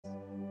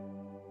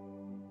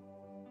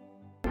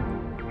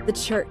The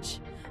church.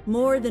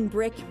 More than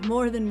brick,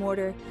 more than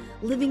mortar.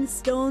 Living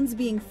stones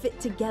being fit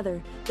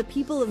together. The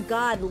people of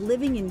God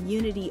living in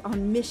unity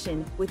on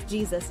mission with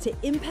Jesus to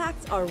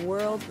impact our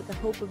world with the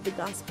hope of the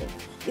gospel.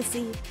 You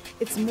see,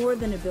 it's more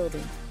than a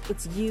building.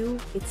 It's you,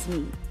 it's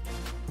me.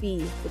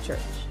 Be the church.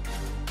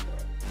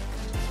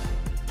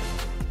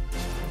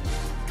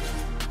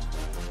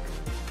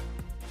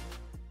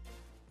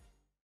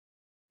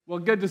 Well,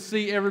 good to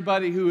see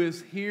everybody who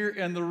is here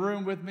in the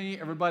room with me,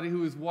 everybody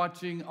who is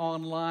watching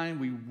online.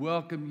 We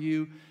welcome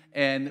you,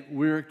 and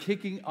we're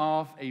kicking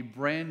off a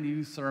brand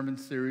new sermon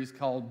series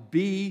called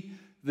Be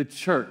the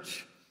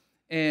Church.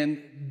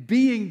 And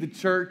being the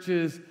church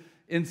is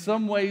in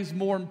some ways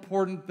more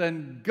important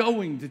than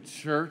going to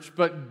church,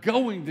 but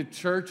going to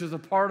church is a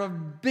part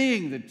of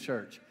being the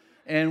church.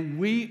 And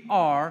we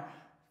are,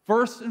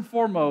 first and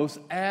foremost,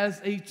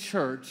 as a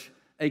church,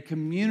 a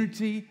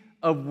community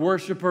of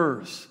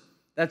worshipers.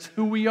 That's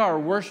who we are.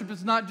 Worship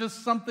is not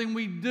just something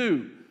we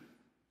do.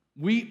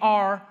 We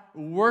are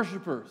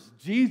worshipers.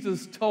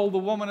 Jesus told the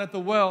woman at the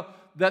well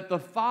that the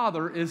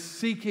Father is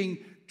seeking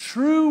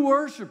true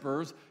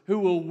worshipers who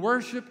will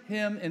worship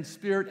Him in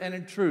spirit and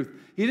in truth.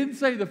 He didn't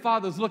say the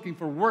Father's looking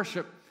for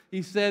worship.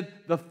 He said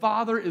the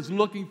Father is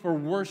looking for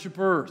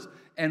worshipers.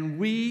 And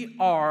we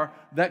are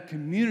that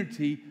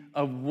community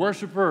of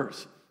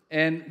worshipers.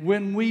 And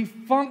when we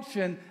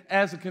function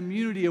as a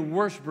community of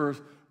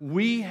worshipers,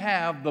 we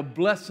have the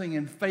blessing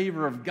and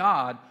favor of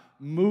God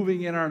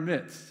moving in our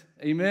midst.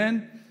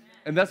 Amen?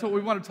 And that's what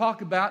we want to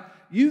talk about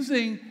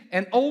using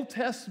an Old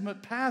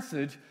Testament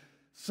passage,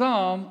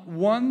 Psalm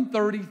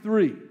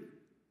 133.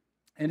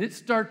 And it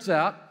starts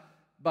out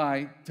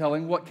by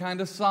telling what kind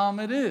of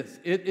psalm it is.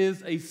 It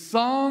is a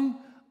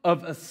song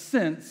of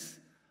ascents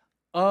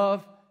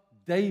of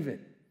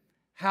David.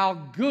 How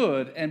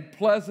good and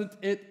pleasant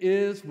it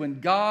is when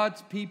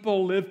God's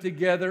people live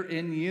together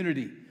in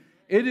unity.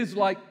 It is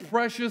like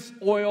precious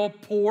oil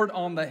poured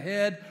on the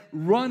head,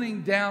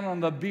 running down on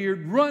the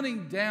beard,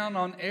 running down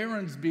on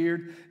Aaron's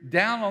beard,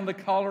 down on the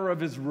collar of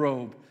his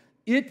robe.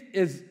 It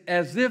is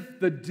as if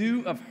the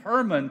dew of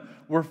Hermon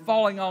were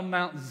falling on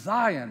Mount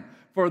Zion,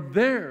 for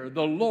there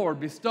the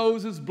Lord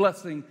bestows His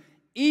blessing,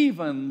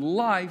 even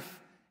life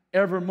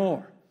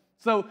evermore.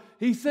 So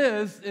he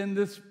says in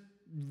this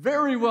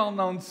very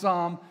well-known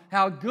psalm,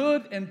 how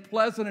good and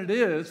pleasant it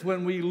is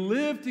when we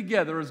live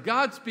together as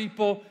God's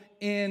people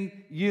in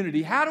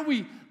unity. How do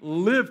we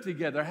live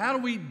together? How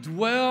do we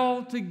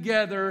dwell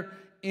together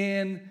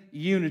in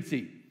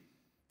unity?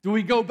 Do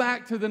we go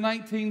back to the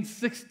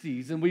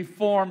 1960s and we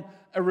form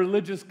a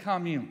religious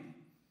commune?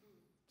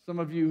 Some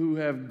of you who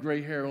have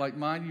gray hair like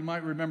mine, you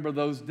might remember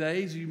those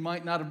days. You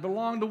might not have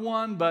belonged to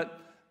one,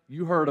 but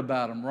you heard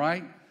about them,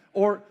 right?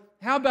 Or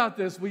how about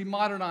this? We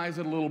modernize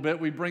it a little bit.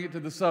 We bring it to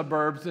the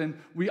suburbs, and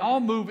we all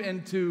move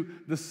into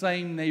the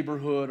same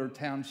neighborhood or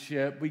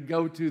township. We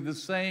go to the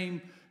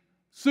same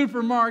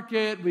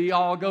supermarket. We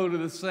all go to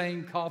the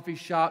same coffee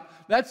shop.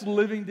 That's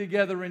living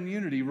together in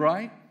unity,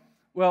 right?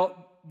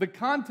 Well, the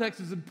context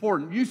is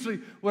important. Usually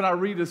when I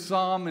read a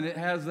psalm and it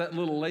has that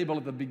little label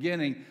at the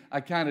beginning,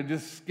 I kind of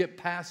just skip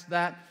past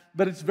that.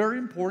 But it's very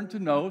important to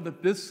know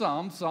that this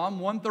psalm, Psalm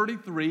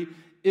 133,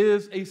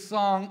 is a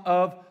song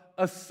of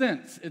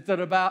ascents. It's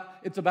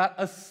about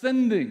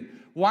ascending.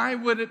 Why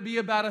would it be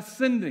about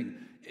ascending?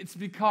 It's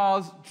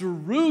because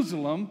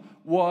Jerusalem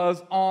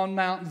was on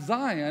Mount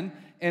Zion,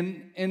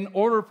 and in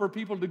order for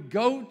people to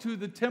go to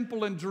the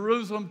temple in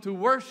Jerusalem to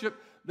worship,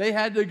 they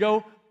had to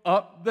go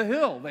up the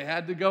hill. They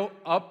had to go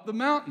up the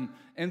mountain.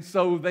 And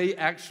so they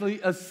actually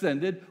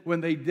ascended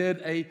when they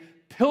did a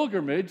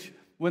pilgrimage,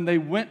 when they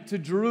went to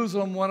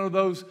Jerusalem, one of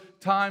those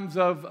times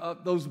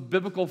of those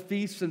biblical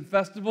feasts and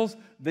festivals,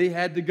 they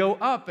had to go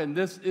up. And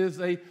this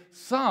is a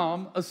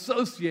psalm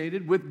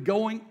associated with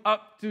going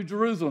up to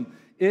Jerusalem.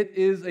 It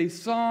is a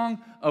song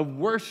of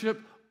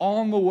worship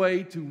on the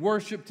way to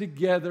worship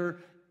together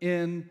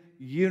in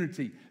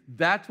unity.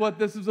 That's what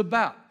this is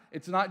about.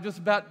 It's not just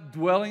about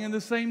dwelling in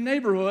the same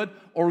neighborhood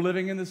or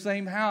living in the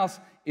same house.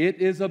 It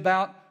is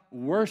about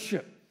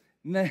worship.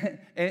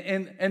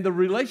 And the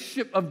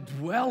relationship of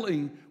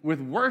dwelling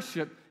with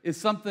worship is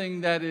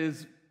something that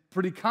is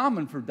pretty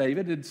common for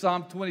David. In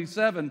Psalm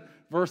 27,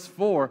 verse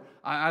 4,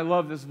 I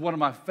love this, one of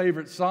my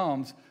favorite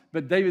psalms,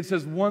 but David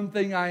says, "One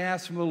thing I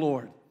ask from the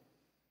Lord,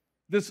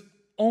 this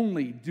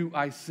only do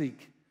I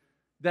seek,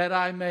 that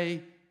I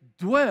may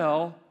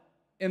dwell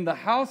in the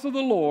house of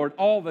the Lord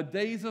all the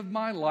days of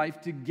my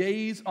life, to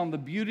gaze on the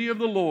beauty of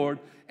the Lord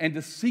and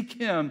to seek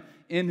Him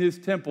in His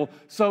temple."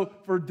 So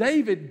for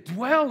David,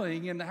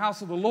 dwelling in the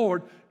house of the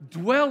Lord,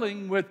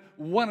 dwelling with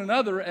one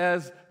another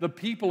as the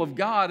people of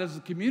God, as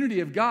the community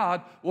of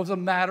God, was a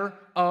matter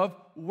of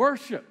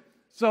worship.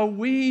 So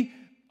we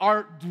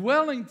are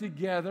dwelling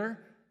together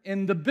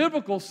in the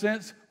biblical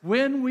sense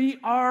when we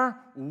are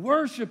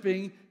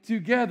worshiping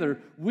together.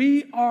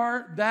 We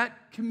are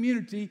that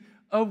community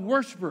of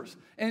worshipers.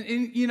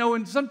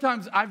 And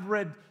sometimes I've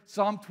read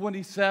Psalm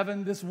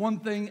 27, this one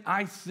thing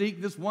I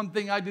seek, this one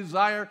thing I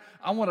desire,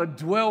 I want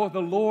to dwell with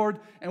the Lord.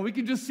 And we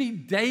can just see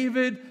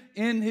David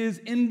in his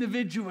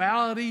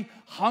individuality,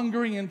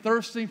 hungering and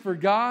thirsting for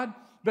God.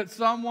 But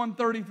Psalm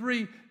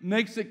 133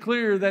 makes it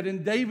clear that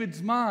in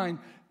David's mind,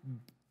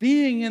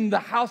 being in the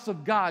house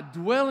of God,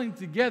 dwelling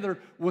together,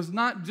 was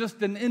not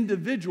just an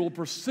individual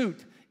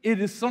pursuit. It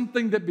is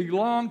something that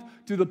belonged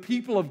to the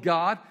people of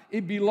God.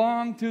 It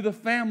belonged to the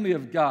family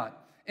of God.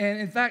 And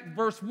in fact,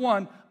 verse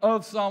 1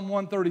 of Psalm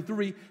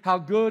 133, how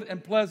good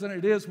and pleasant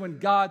it is when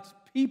God's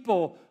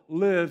people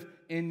live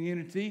in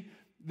unity.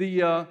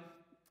 The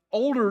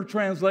older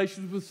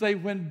translations would say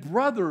when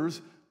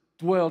brothers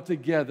dwell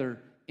together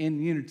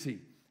in unity.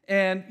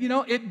 And,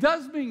 it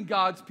does mean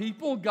God's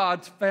people,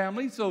 God's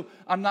family, so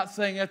I'm not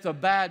saying that's a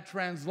bad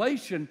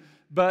translation,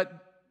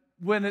 but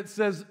when it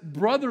says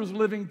brothers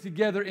living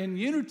together in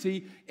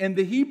unity, in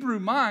the Hebrew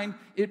mind,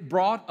 it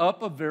brought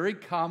up a very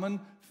common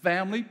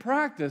family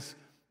practice.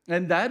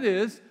 And that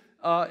is,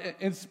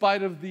 in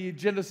spite of the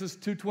Genesis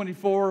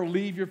 2:24,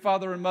 leave your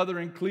father and mother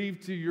and cleave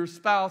to your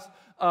spouse,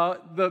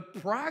 the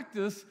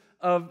practice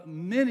of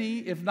many,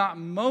 if not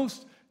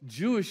most,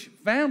 Jewish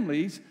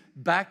families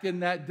back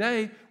in that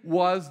day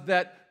was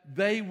that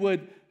they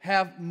would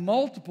have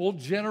multiple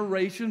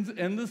generations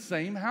in the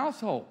same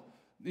household.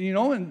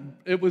 And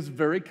it was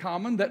very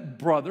common that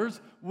brothers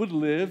would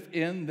live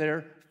in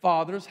their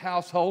father's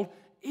household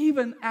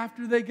even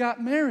after they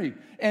got married.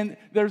 And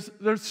there's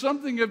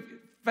something of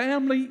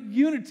family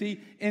unity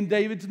in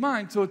David's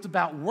mind. So it's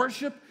about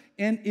worship,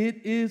 and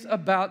it is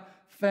about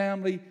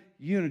family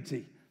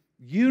unity.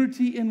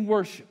 Unity in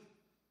worship.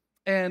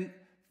 And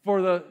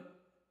for the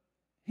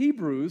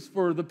Hebrews,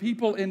 for the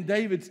people in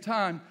David's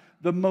time,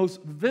 the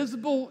most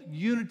visible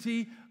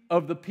unity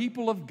of the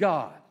people of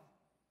God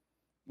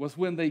was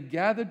when they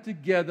gathered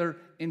together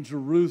in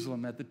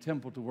Jerusalem at the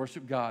temple to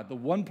worship God, the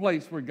one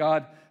place where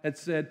God had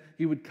said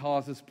he would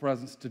cause his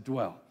presence to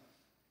dwell.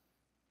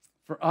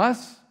 For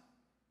us,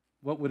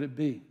 what would it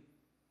be?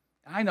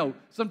 I know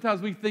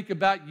sometimes we think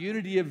about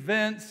unity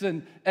events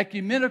and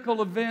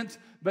ecumenical events,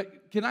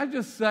 but can I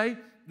just say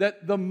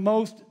that the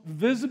most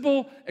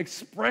visible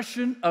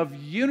expression of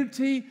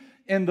unity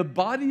in the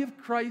body of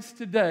Christ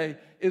today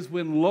is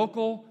when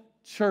local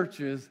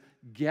churches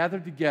gather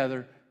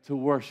together to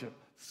worship.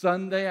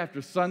 Sunday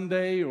after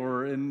Sunday,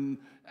 or in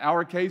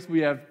our case, we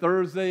have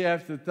Thursday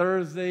after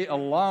Thursday,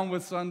 along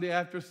with Sunday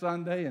after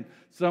Sunday, and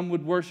some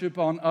would worship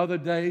on other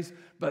days.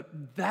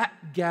 But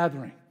that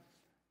gathering,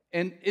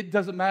 and it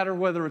doesn't matter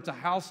whether it's a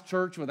house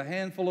church with a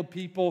handful of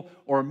people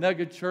or a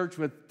mega church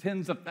with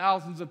tens of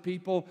thousands of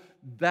people,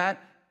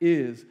 that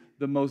is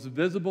the most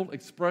visible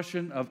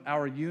expression of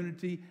our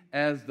unity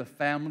as the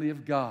family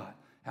of God.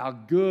 How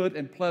good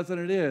and pleasant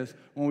it is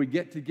when we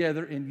get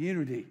together in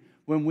unity,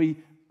 when we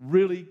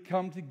really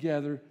come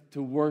together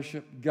to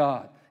worship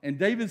God. And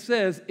David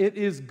says, it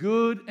is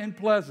good and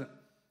pleasant.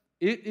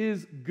 It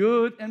is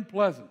good and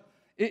pleasant.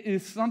 It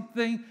is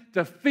something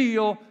to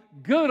feel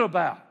good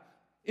about.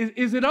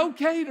 Is it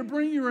okay to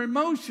bring your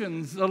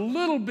emotions a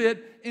little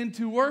bit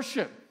into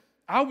worship?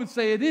 I would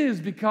say it is,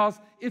 because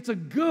it's a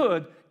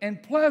good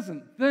and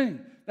pleasant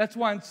thing. That's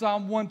why in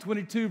Psalm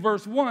 122,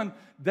 verse 1,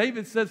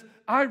 David says,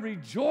 I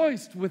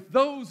rejoiced with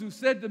those who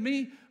said to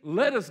me,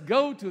 let us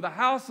go to the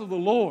house of the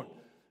Lord.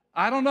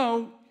 I don't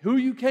know who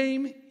you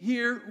came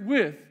here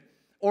with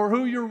or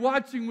who you're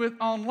watching with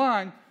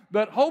online,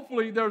 but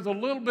hopefully there's a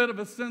little bit of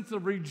a sense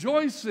of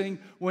rejoicing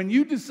when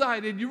you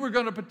decided you were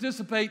going to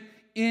participate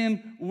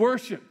in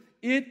worship.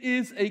 It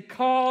is a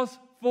cause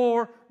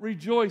for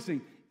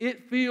rejoicing.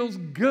 It feels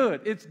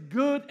good. It's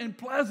good and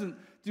pleasant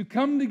to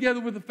come together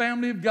with the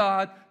family of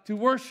God to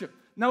worship.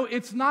 No,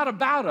 it's not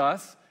about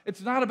us.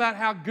 It's not about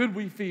how good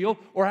we feel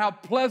or how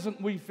pleasant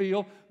we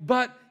feel,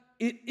 but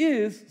it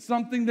is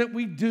something that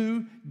we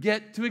do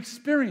get to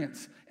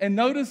experience. And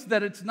notice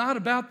that it's not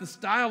about the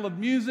style of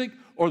music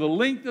or the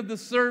length of the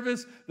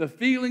service, the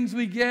feelings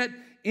we get,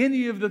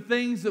 any of the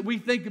things that we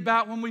think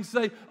about when we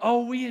say,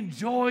 oh, we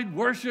enjoyed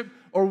worship,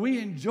 or we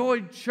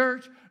enjoyed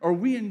church, or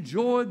we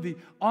enjoyed the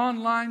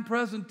online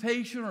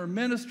presentation or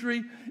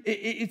ministry.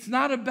 It's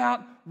not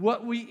about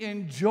what we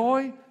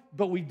enjoy,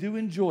 but we do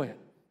enjoy it.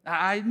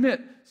 I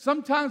admit,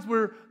 sometimes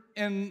we're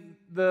in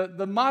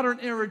the modern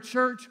era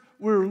church,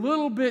 we're a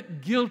little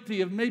bit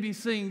guilty of maybe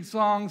singing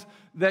songs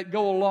that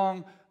go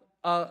along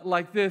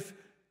like this.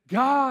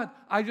 God,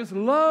 I just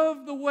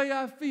love the way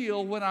I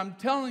feel when I'm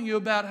telling you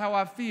about how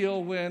I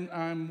feel when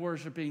I'm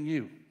worshiping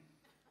you.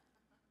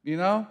 You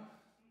know?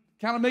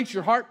 Kind of makes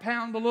your heart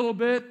pound a little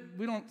bit.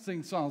 We don't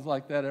sing songs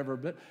like that ever,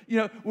 but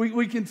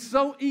we can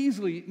so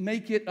easily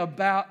make it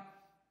about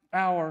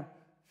our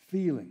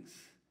feelings.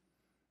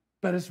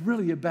 But it's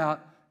really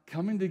about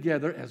coming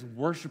together as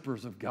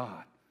worshipers of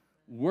God.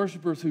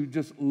 Worshipers who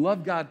just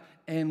love God,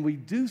 and we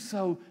do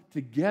so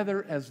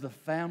together as the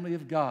family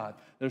of God.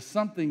 There's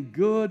something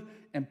good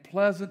and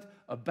pleasant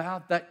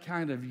about that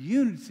kind of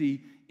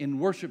unity in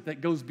worship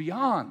that goes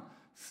beyond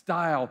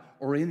style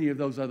or any of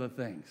those other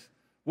things.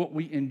 what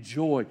we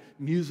enjoy,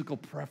 musical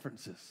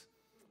preferences.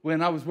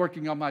 When I was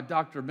working on my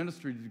Doctor of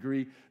Ministry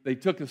degree, they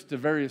took us to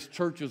various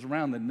churches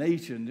around the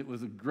nation. It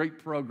was a great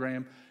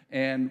program,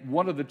 and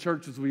one of the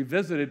churches we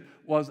visited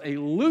was a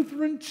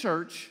Lutheran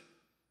church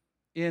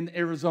in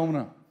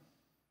Arizona.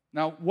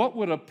 Now, what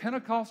would a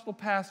Pentecostal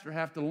pastor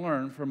have to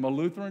learn from a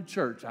Lutheran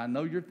church? I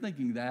know you're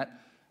thinking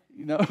that,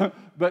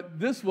 but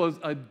this was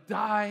a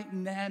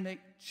dynamic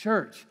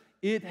church.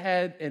 It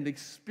had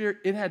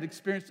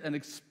experienced an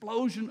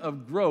explosion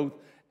of growth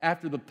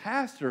after the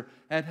pastor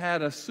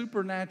had a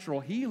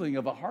supernatural healing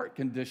of a heart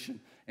condition.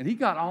 And he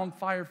got on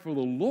fire for the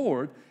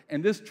Lord,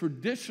 and this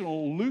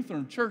traditional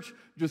Lutheran church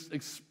just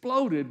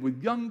exploded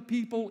with young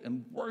people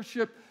and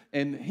worship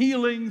and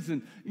healings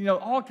and,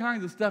 all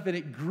kinds of stuff. And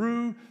it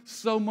grew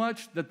so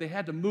much that they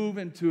had to move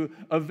into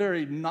a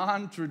very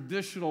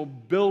non-traditional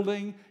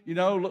building,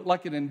 looked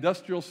like an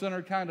industrial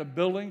center kind of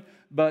building.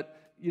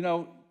 But,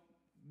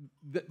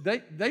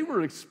 they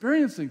were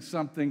experiencing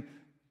something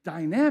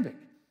dynamic.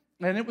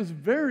 And it was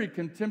very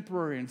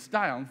contemporary in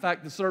style. In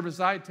fact, the service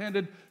I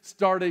attended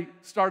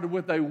started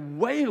with a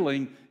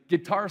wailing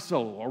guitar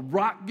solo, a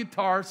rock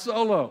guitar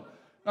solo.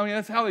 I mean,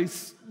 that's how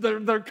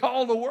they're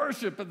called to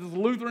worship at this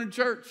Lutheran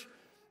church.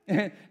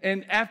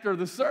 And after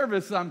the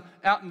service, I'm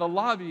out in the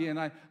lobby, and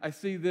I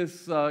see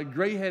this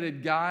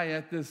gray-headed guy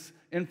at this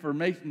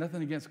information.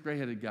 Nothing against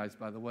gray-headed guys,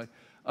 by the way.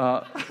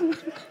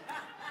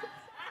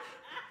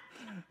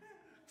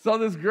 So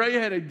this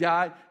gray-headed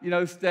guy,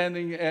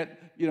 standing at,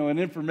 an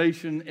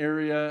information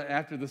area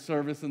after the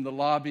service in the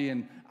lobby,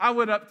 and I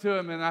went up to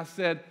him and I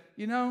said,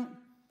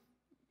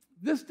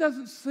 this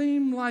doesn't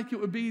seem like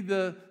it would be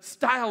the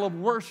style of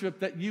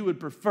worship that you would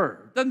prefer.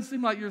 It doesn't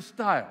seem like your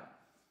style.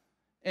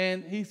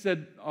 And he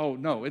said, oh,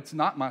 no, it's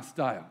not my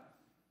style.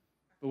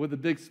 But with a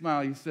big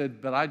smile, he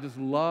said, but I just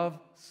love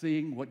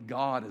seeing what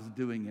God is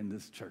doing in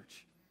this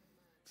church.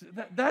 So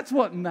that's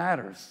what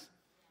matters.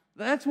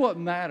 That's what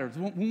matters.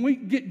 When we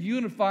get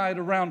unified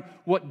around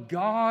what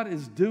God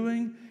is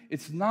doing,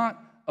 it's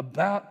not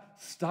about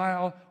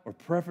style or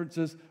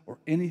preferences or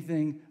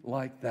anything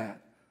like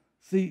that.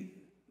 See,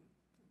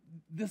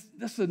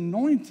 this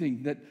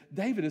anointing that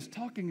David is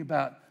talking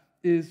about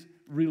is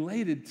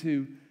related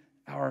to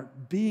our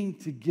being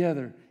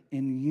together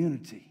in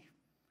unity.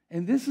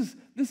 And this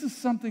is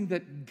something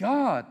that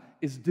God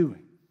is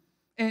doing.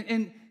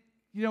 And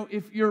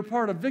if you're a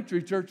part of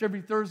Victory Church,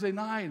 every Thursday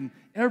night and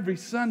every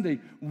Sunday,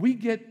 we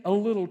get a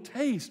little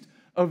taste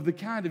of the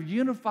kind of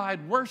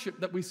unified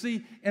worship that we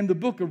see in the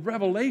book of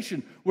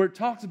Revelation, where it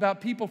talks about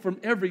people from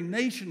every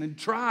nation and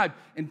tribe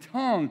and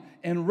tongue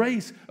and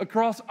race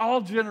across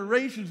all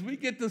generations. We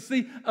get to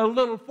see a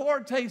little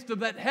foretaste of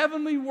that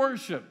heavenly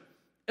worship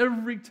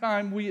every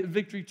time we at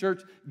Victory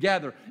Church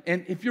gather.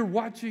 And if you're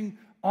watching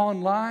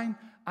online,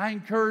 I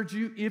encourage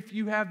you, if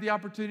you have the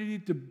opportunity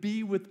to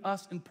be with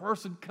us in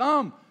person,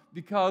 come.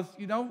 Because,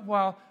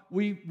 while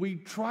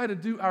we try to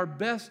do our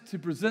best to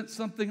present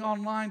something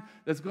online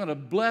that's going to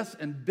bless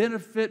and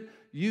benefit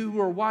you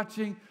who are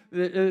watching,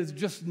 it is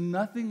just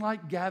nothing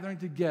like gathering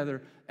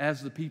together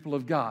as the people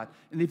of God.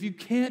 And if you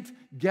can't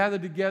gather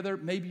together,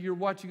 maybe you're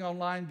watching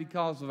online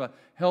because of a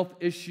health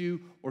issue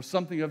or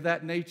something of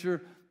that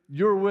nature,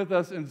 you're with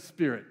us in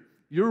spirit.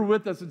 You're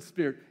with us in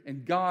spirit,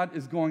 and God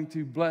is going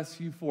to bless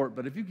you for it.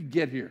 But if you could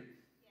get here,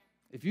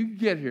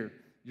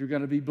 you're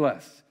going to be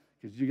blessed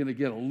because you're going to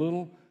get a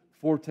little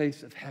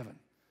foretaste of heaven.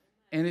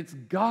 And it's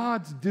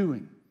God's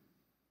doing.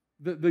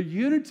 The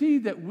unity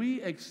that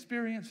we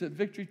experience at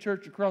Victory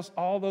Church across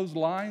all those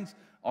lines,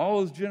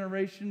 all those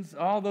generations,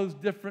 all those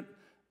different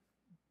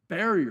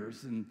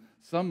barriers. In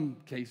some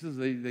cases,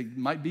 they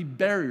might be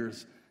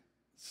barriers,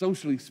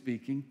 socially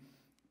speaking,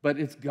 but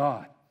it's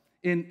God.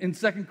 In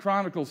 2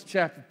 Chronicles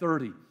chapter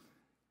 30,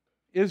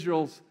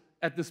 Israel's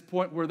at this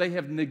point where they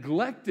have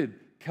neglected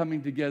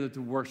coming together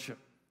to worship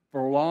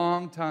for a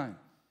long time.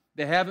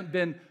 They haven't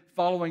been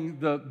following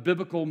the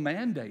biblical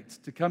mandates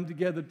to come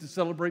together to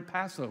celebrate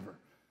Passover.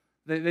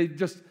 They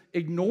just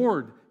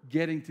ignored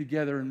getting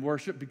together and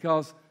worship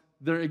because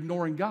they're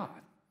ignoring God.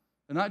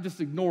 They're not just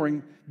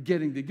ignoring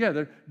getting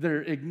together,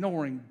 they're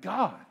ignoring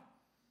God.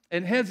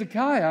 And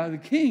Hezekiah, the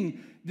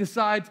king,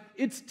 decides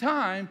it's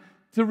time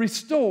to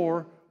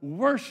restore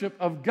worship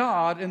of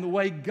God in the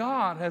way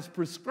God has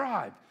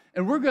prescribed.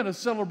 And we're going to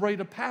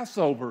celebrate a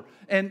Passover.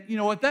 And,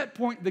 at that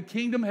point, the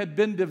kingdom had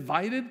been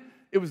divided.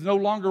 It was no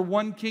longer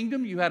one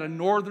kingdom. You had a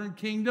northern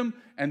kingdom,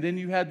 and then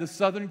you had the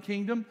southern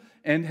kingdom.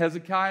 And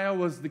Hezekiah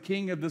was the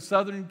king of the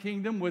southern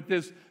kingdom with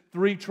his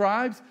 3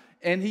 tribes.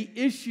 And he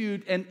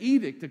issued an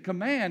edict, a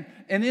command,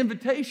 an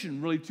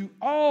invitation, really, to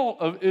all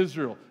of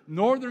Israel,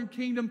 northern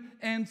kingdom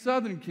and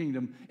southern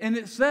kingdom. And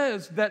it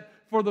says that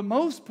for the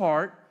most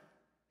part,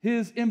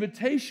 his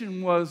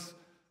invitation was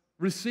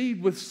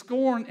received with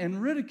scorn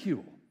and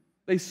ridicule.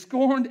 They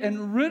scorned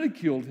and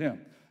ridiculed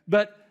him.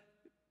 But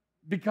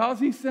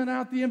because he sent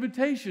out the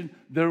invitation,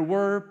 there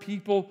were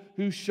people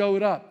who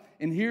showed up.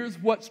 And here's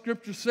what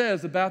Scripture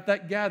says about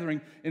that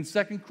gathering in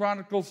 2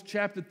 Chronicles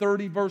chapter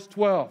 30, verse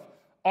 12.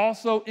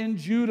 Also in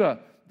Judah,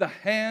 the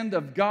hand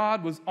of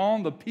God was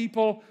on the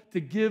people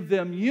to give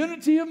them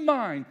unity of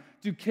mind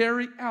to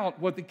carry out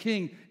what the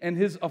king and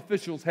his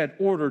officials had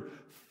ordered,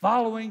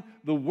 following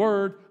the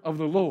word of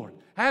the Lord.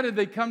 How did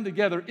they come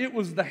together? It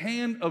was the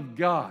hand of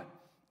God.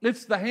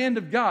 It's the hand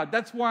of God.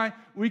 That's why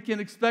we can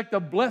expect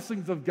the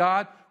blessings of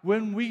God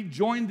when we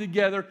join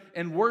together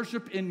and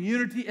worship in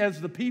unity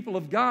as the people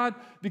of God,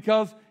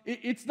 because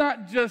it's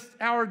not just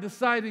our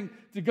deciding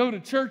to go to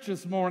church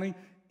this morning.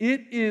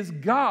 It is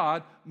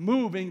God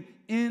moving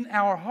in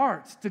our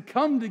hearts to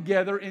come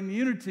together in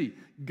unity.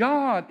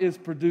 God is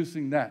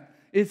producing that.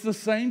 It's the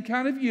same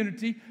kind of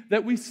unity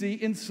that we see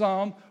in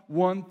Psalm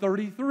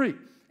 133.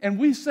 And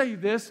we say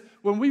this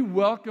when we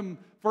welcome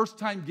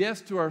first-time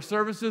guests to our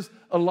services.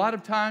 A lot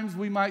of times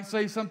we might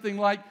say something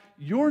like,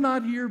 "You're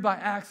not here by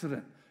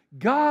accident.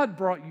 God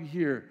brought you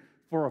here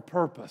for a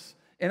purpose."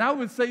 And I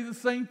would say the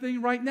same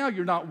thing right now.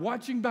 You're not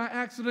watching by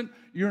accident.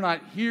 You're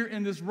not here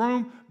in this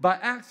room by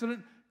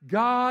accident.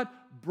 God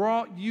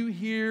brought you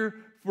here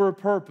for a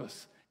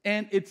purpose.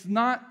 And it's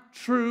not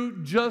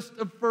true just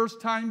of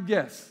first-time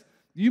guests.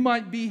 You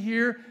might be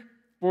here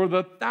for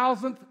the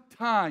 1,000th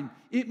time.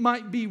 It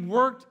might be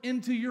worked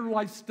into your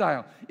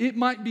lifestyle. It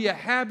might be a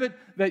habit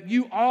that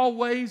you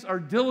always are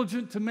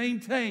diligent to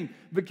maintain.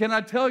 But can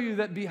I tell you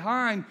that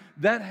behind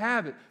that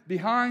habit,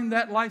 behind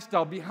that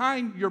lifestyle,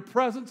 behind your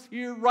presence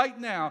here right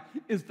now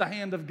is the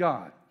hand of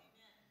God.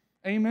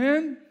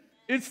 Amen?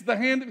 It's the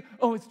hand of,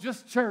 oh, it's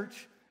just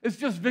church. It's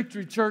just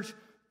Victory Church.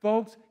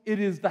 Folks, it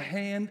is the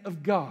hand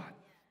of God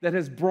that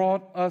has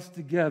brought us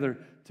together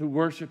to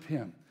worship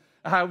Him.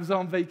 I was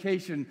on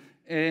vacation,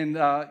 and,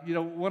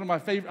 one of my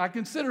favorite, I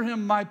consider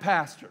him my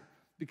pastor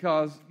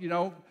because,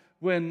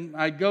 when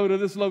I go to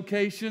this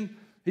location,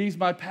 he's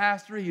my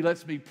pastor. He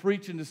lets me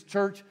preach in this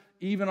church,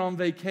 even on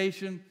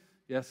vacation.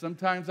 Yes,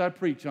 sometimes I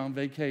preach on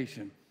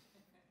vacation.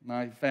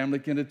 My family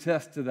can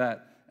attest to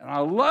that, and I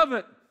love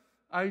it.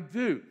 I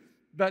do.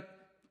 But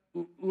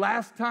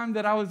last time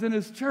that I was in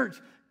his church,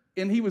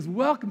 and he was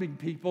welcoming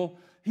people,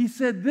 he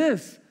said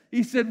this.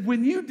 He said,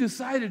 "When you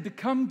decided to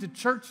come to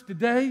church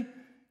today,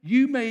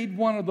 you made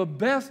one of the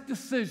best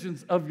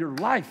decisions of your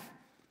life."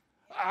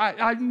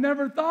 I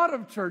never thought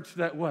of church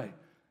that way.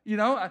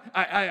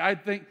 I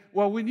think,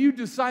 well, when you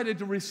decided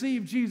to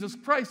receive Jesus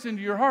Christ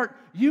into your heart,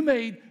 you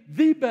made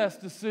the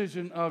best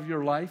decision of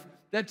your life.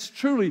 That's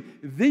truly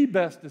the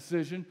best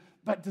decision.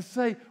 But to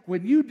say,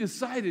 when you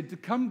decided to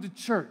come to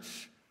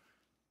church,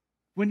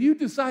 when you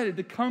decided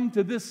to come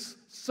to this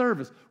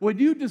service, when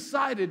you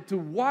decided to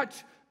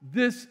watch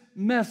this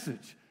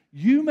message,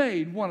 you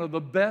made one of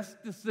the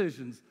best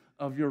decisions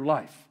of your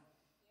life.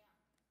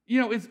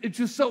 It's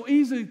just so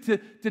easy to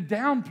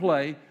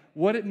downplay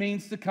what it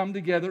means to come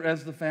together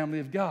as the family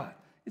of God.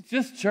 It's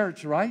just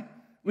church, right?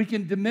 We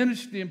can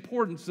diminish the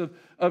importance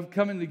of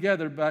coming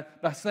together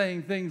by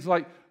saying things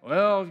like,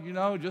 well,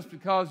 just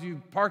because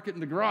you park it in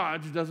the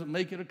garage doesn't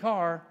make it a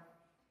car.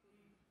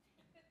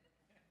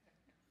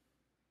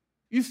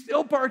 You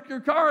still park your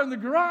car in the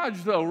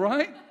garage, though,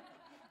 right?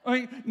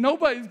 I mean,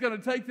 nobody's going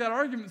to take that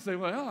argument and say,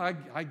 well,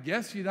 I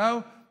guess,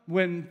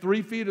 when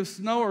 3 feet of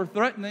snow are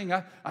threatening,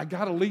 I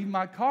got to leave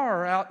my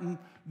car out in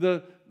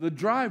the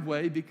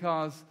driveway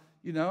because,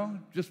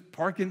 just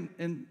parking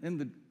in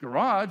the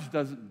garage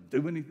doesn't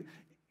do anything.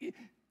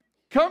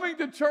 Coming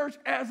to church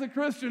as a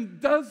Christian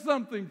does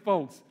something,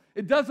 folks.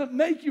 It doesn't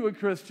make you a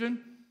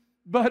Christian,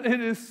 but it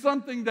is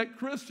something that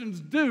Christians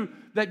do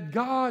that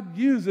God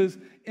uses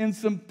in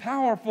some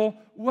powerful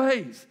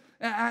ways.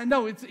 And I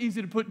know it's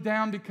easy to put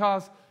down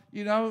because,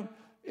 you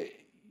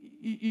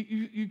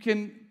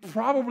can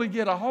probably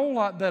get a whole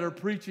lot better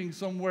preaching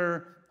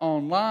somewhere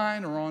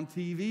online or on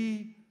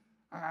TV.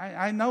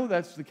 I know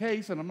that's the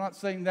case, and I'm not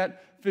saying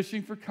that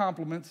fishing for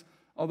compliments,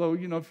 although,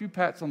 a few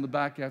pats on the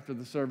back after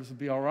the service would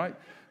be all right.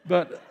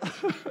 But,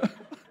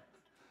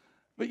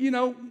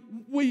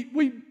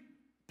 we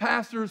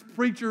pastors,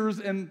 preachers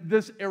in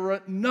this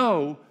era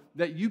know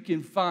that you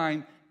can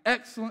find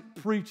excellent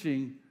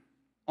preaching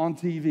on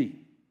TV.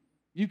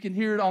 You can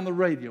hear it on the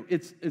radio.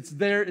 It's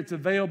there. It's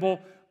available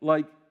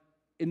like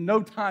in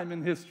no time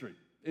in history.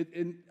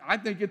 I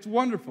think it's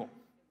wonderful.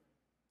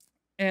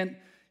 And,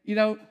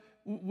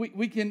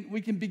 we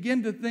can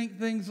begin to think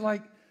things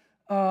like,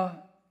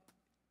 and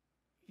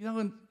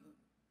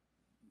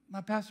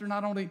my pastor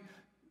not only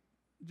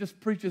just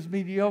preaches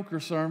mediocre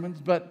sermons,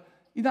 but,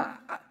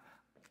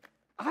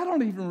 I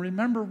don't even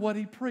remember what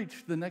he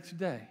preached the next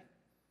day.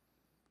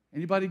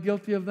 Anybody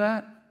guilty of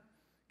that?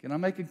 Can I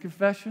make a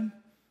confession?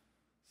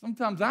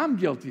 Sometimes I'm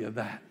guilty of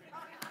that.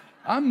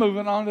 I'm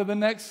moving on to the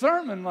next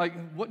sermon. Like,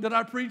 what did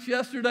I preach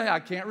yesterday? I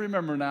can't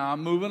remember now.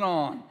 I'm moving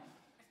on.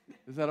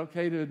 Is that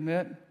okay to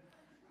admit?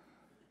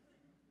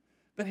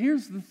 But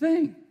here's the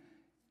thing.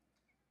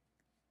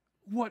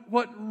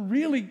 What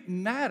really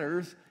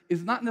matters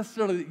is not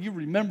necessarily that you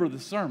remember the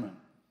sermon,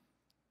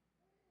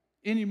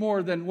 any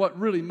more than what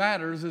really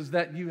matters is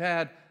that you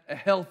had a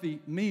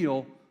healthy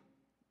meal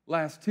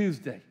last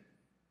Tuesday.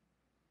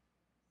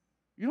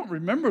 You don't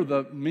remember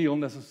the meal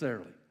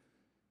necessarily.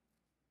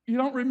 You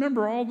don't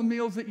remember all the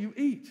meals that you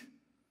eat.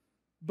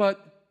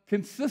 But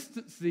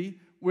consistency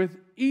with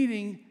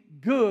eating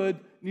good,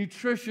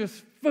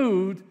 nutritious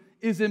food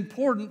is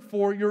important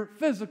for your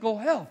physical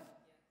health.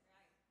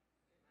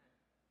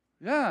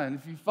 Yeah, and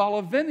if you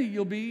follow Vinny,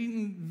 you'll be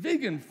eating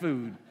vegan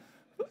food.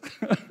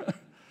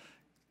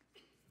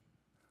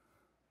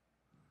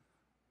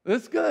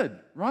 That's good,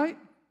 right?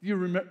 You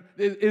remember?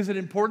 Is it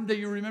important that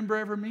you remember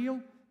every meal?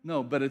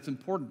 No, but it's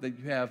important that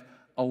you have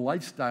a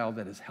lifestyle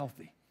that is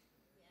healthy.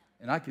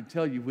 And I can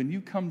tell you, when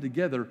you come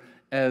together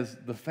as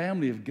the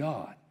family of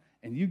God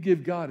and you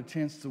give God a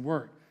chance to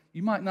work,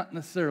 you might not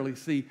necessarily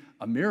see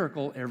a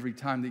miracle every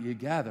time that you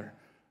gather,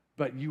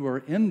 but you are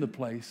in the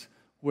place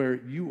where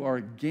you are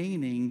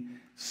gaining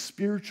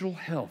spiritual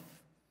health,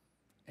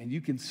 and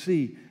you can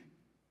see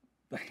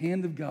the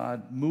hand of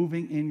God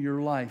moving in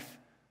your life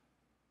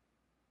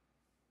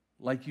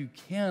like you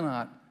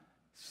cannot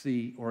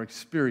see or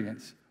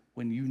experience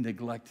when you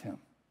neglect Him.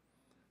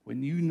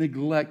 When you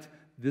neglect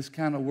this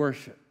kind of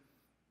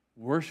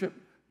worship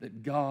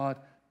that God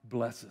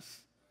blesses.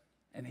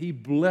 And He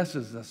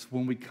blesses us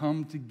when we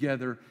come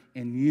together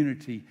in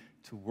unity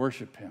to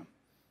worship Him.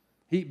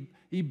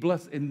 He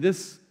blesses in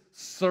this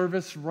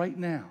service right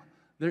now.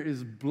 There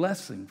is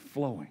blessing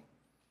flowing.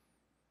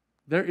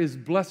 There is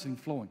blessing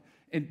flowing.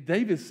 And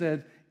David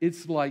said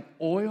it's like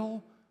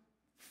oil,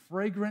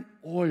 fragrant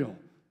oil,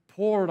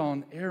 poured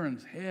on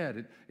Aaron's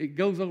head. It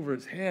goes over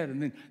his head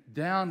and then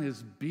down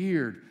his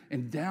beard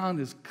and down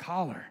his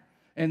collar.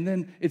 And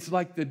then it's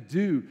like the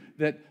dew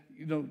that,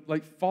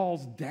 like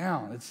falls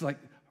down. It's like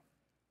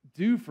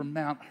dew from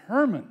Mount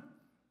Hermon,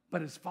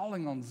 but it's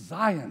falling on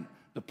Zion,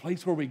 the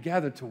place where we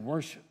gather to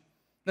worship.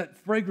 That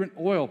fragrant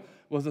oil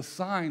was a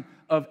sign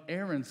of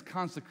Aaron's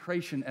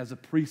consecration as a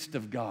priest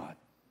of God.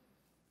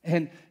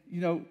 And,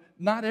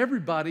 not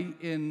everybody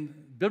in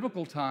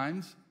biblical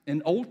times,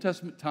 in Old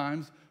Testament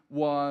times,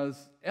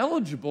 was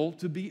eligible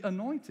to be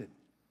anointed.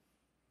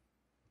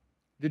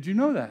 Did you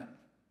know that?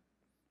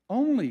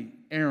 Only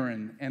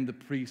Aaron and the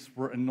priests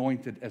were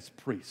anointed as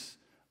priests.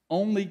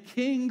 Only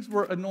kings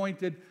were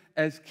anointed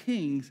as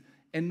kings,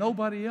 and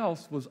nobody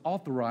else was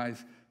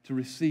authorized to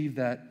receive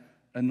that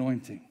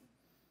anointing.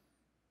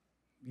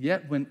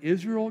 Yet when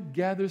Israel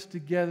gathers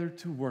together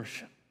to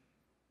worship,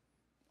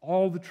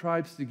 all the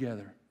tribes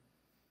together,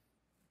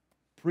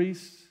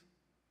 priests,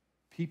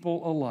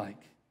 people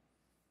alike,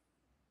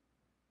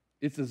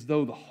 it's as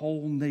though the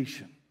whole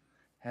nation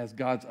has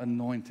God's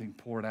anointing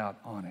poured out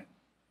on it.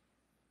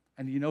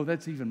 And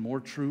that's even more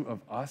true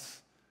of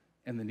us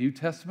in the New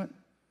Testament,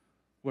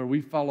 where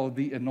we follow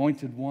the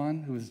anointed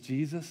one who is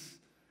Jesus,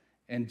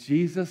 and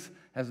Jesus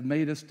has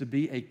made us to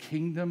be a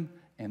kingdom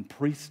and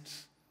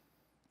priests.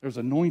 There's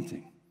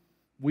anointing.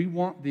 We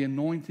want the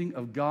anointing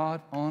of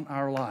God on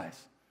our lives.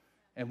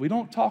 And we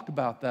don't talk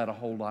about that a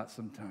whole lot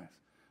sometimes.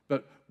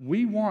 But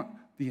we want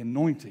the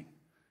anointing.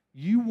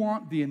 You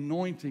want the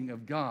anointing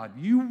of God.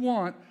 You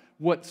want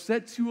what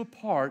sets you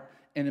apart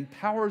and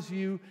empowers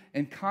you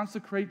and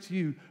consecrates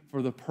you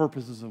for the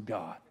purposes of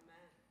God.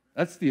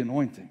 That's the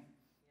anointing.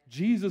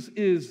 Jesus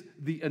is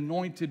the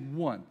anointed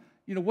one.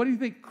 What do you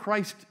think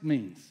Christ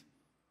means?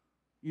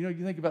 You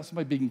think about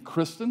somebody being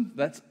Christian,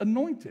 that's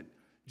anointed.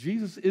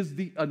 Jesus is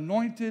the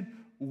anointed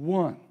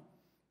one.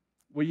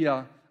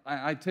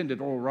 I attended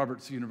Oral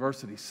Roberts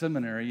University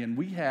Seminary, and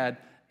we had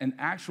an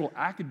actual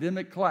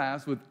academic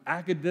class with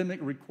academic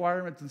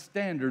requirements and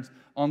standards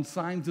on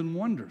signs and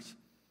wonders.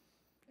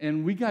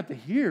 And we got to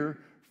hear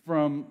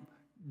from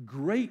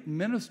great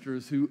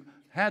ministers who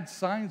had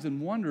signs and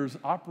wonders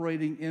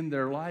operating in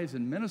their lives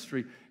and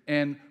ministry.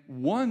 And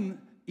one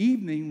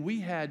evening,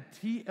 we had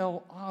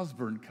T.L.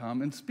 Osborne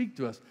come and speak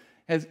to us.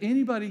 Has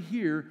anybody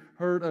here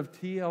heard of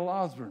T.L.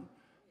 Osborne?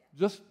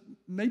 Just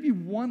maybe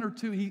one or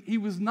two. He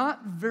was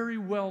not very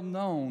well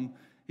known.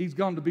 He's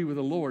gone to be with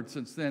the Lord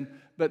since then,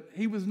 but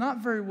he was not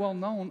very well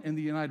known in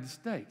the United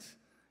States.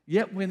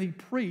 Yet when he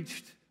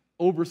preached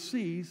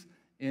overseas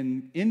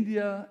in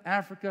India,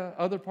 Africa,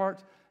 other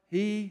parts,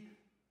 he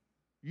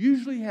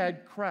usually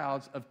had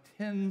crowds of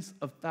tens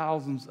of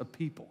thousands of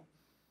people.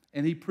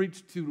 And he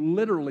preached to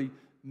literally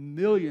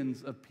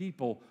millions of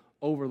people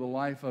over the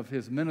life of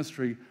his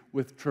ministry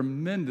with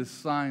tremendous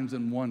signs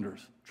and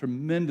wonders,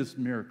 tremendous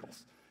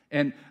miracles.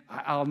 And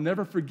I'll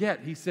never forget,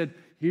 he said,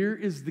 here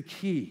is the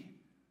key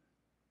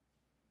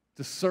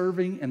to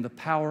serving in the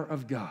power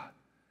of God.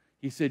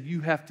 He said,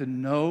 you have to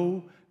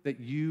know that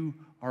you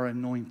are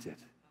anointed.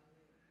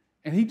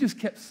 And he just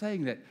kept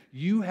saying that.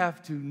 You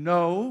have to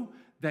know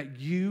that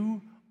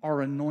you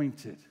are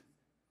anointed.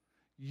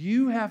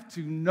 You have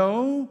to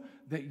know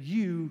that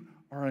you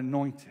are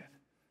anointed.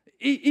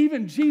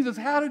 Even Jesus,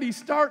 how did he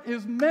start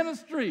his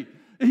ministry?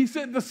 He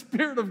said, the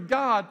Spirit of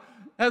God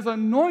has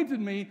anointed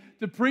me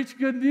to preach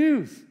good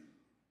news.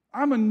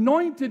 I'm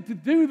anointed to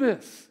do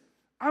this.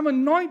 I'm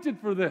anointed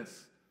for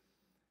this.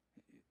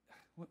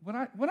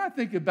 When I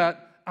think about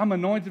I'm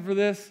anointed for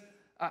this,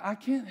 I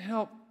can't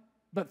help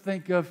but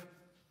think of,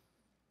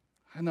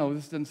 I know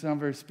this doesn't sound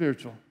very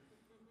spiritual,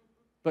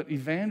 but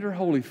Evander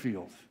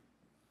Holyfield,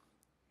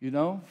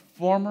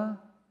 former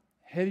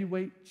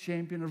heavyweight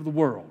champion of the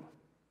world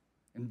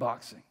in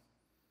boxing.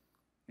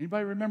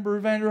 Anybody remember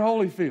Evander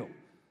Holyfield?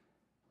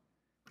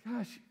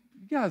 Gosh,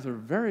 you guys are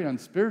very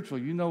unspiritual.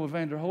 You know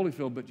Evander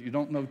Holyfield, but you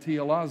don't know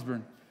T.L.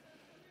 Osborne.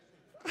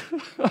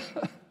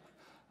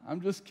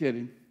 I'm just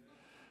kidding.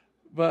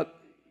 But,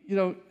 you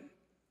know,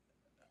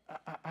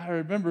 I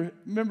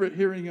remember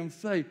hearing him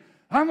say,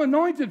 I'm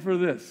anointed for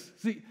this.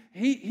 See,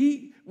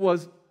 he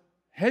was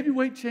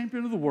heavyweight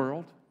champion of the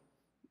world.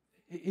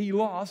 He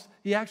lost.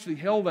 He actually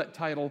held that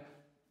title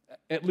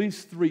at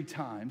least 3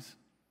 times.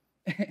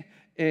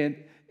 and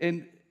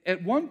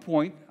at one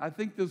point, I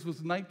think this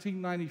was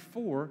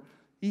 1994,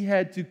 he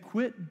had to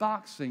quit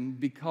boxing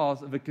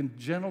because of a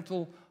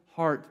congenital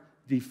heart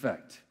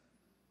defect.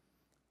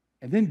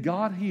 And then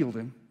God healed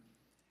him,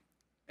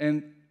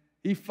 and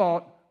he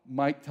fought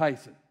Mike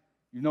Tyson.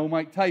 You know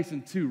Mike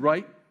Tyson too,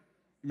 right?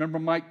 Remember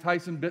Mike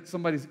Tyson bit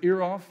somebody's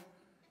ear off?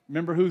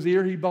 Remember whose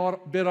ear he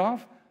bit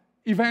off?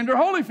 Evander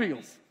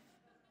Holyfield's.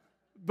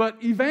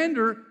 But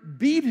Evander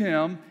beat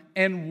him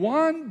and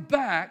won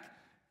back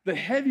the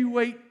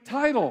heavyweight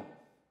title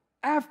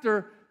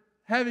after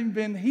having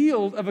been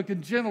healed of a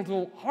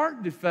congenital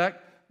heart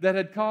defect that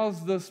had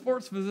caused the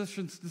sports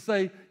physicians to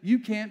say, you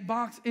can't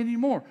box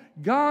anymore.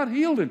 God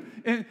healed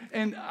him.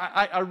 And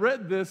I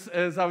read this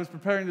as I was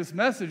preparing this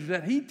message,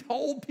 that he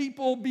told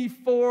people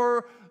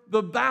before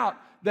the bout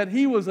that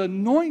he was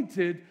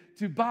anointed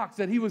to box,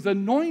 that he was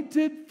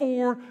anointed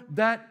for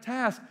that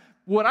task.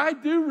 What I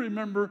do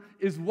remember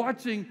is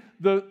watching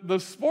the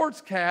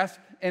sportscast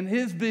and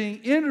his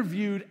being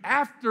interviewed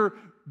after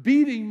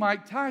beating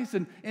Mike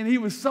Tyson, and he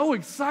was so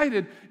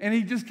excited, and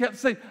he just kept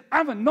saying,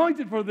 I'm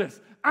anointed for this.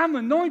 I'm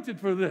anointed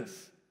for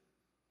this.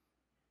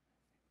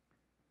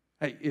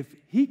 Hey, if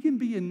he can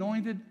be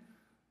anointed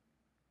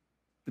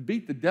to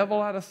beat the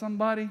devil out of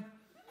somebody,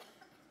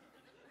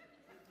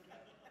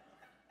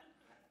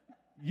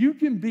 you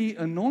can be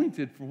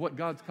anointed for what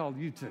God's called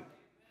you to.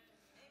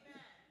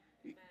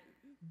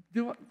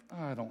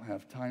 I don't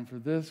have time for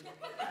this.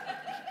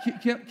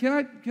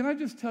 Can I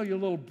just tell you a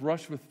little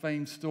brush with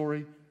fame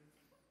story?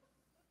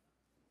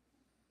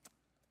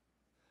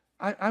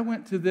 I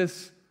went to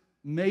this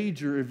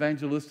major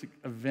evangelistic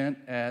event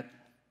at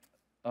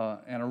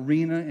an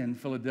arena in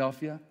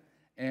Philadelphia,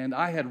 and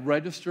I had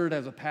registered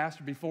as a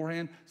pastor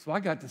beforehand, so I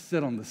got to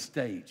sit on the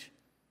stage.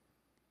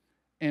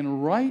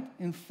 And right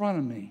in front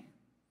of me,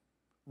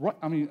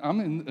 I'm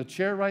in a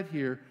chair right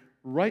here,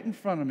 right in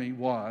front of me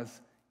was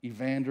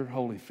Evander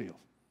Holyfield.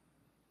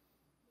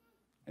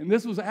 And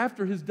this was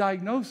after his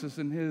diagnosis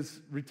and his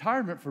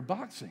retirement for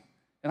boxing.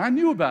 And I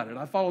knew about it.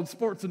 I followed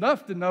sports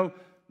enough to know,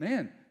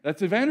 man,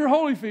 that's Evander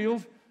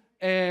Holyfield,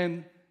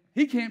 and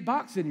he can't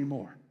box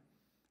anymore.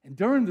 And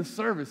during the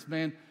service,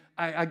 man,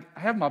 I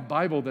have my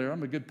Bible there.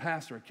 I'm a good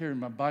pastor. I carry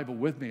my Bible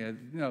with me.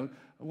 I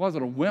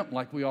wasn't a wimp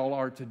like we all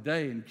are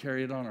today and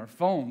carry it on our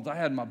phones. I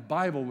had my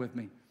Bible with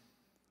me.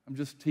 I'm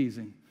just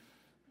teasing.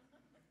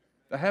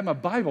 I had my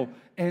Bible,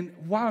 and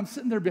while I'm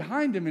sitting there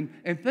behind him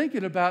and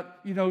thinking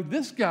about,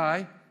 this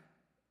guy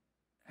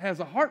has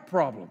a heart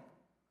problem,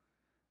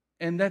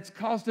 and that's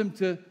caused him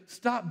to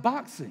stop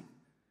boxing.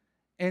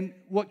 And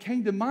what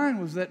came to mind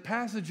was that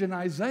passage in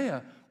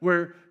Isaiah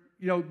where,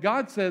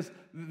 God says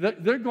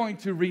that they're going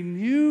to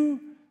renew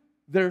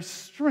their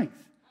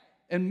strength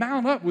and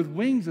mount up with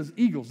wings as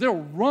eagles.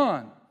 They'll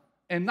run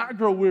and not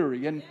grow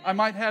weary. And I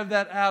might have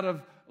that out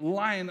of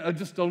line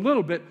just a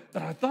little bit,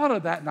 but I thought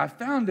of that and I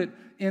found it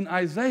in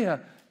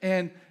Isaiah.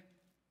 And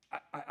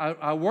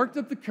I worked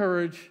up the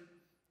courage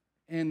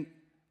and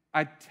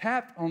I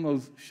tapped on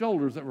those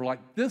shoulders that were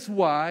like this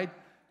wide,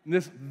 and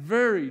this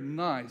very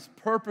nice,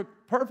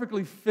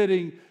 perfectly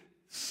fitting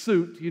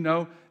suit,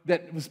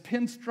 that was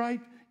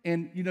pinstriped.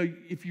 And,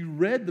 if you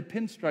read the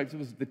pinstripes, it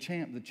was the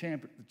champ.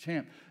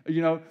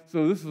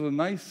 So this was a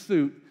nice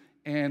suit.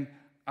 And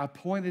I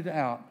pointed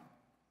out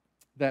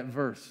that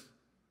verse.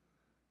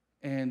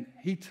 And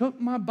he took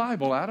my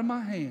Bible out of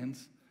my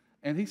hands,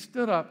 and he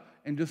stood up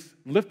and just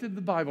lifted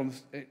the Bible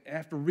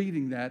after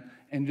reading that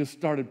and just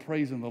started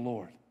praising the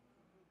Lord.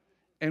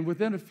 And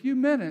within a few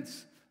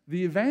minutes,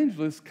 the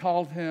evangelist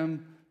called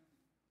him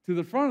to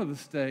the front of the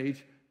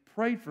stage,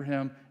 prayed for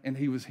him, and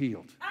he was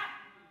healed.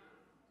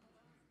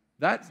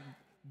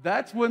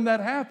 That's when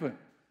that happened.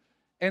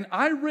 And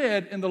I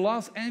read in the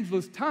Los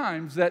Angeles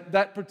Times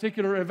that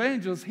particular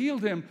evangelist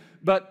healed him,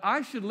 but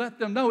I should let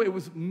them know it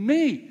was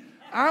me.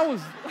 I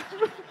was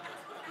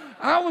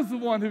the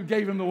one who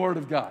gave him the word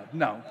of God.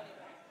 No.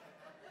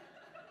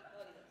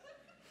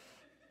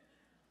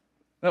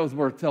 That was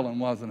worth telling,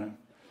 wasn't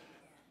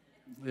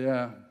it?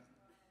 Yeah.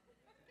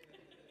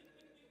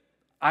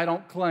 I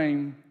don't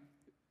claim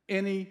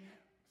any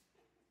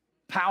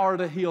power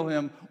to heal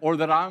him or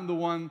that I'm the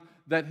one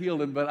that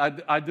healed him,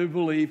 but I do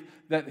believe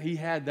that he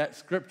had that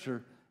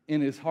scripture in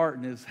his heart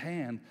and his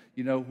hand,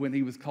 when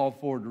he was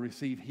called forward to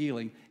receive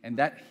healing. And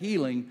that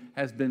healing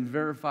has been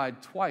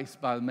verified twice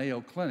by the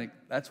Mayo Clinic.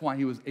 That's why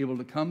he was able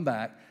to come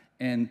back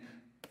and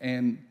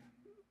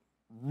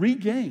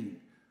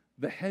regain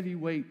the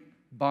heavyweight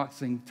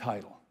boxing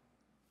title.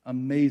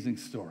 Amazing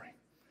story.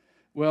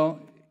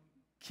 Well,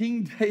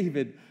 King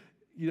David,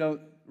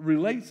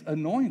 relates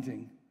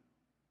anointing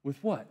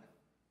with what?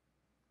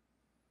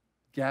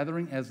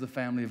 Gathering as the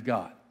family of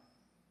God.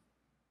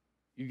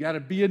 You got to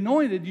be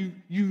anointed.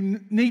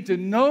 You need to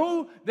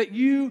know that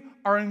you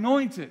are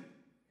anointed.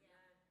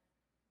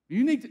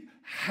 You need to.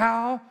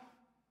 How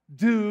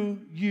do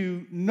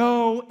you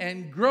know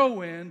and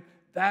grow in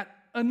that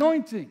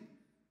anointing?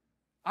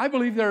 I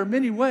believe there are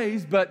many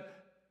ways,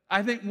 but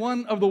I think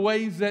one of the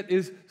ways that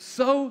is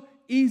so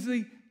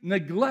easily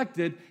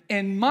neglected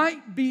and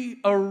might be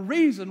a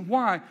reason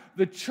why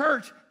the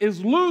church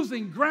is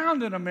losing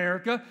ground in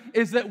America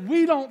is that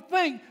we don't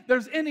think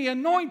there's any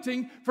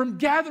anointing from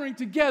gathering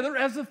together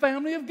as the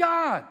family of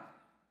God.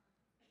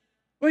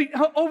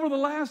 Over the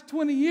last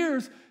 20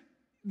 years,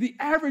 the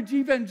average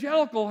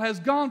evangelical has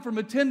gone from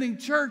attending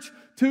church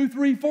 2,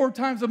 3, 4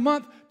 times a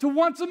month to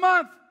once a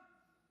month.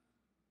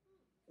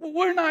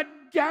 We're not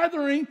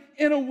gathering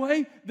in a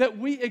way that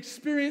we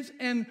experience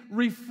and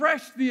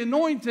refresh the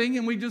anointing,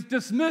 and we just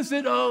dismiss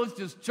it. Oh, it's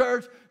just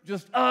church,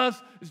 just us.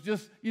 It's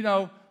just,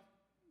 No.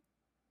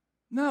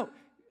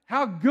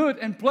 How good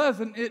and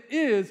pleasant it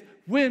is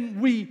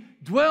when we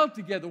dwell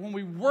together, when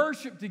we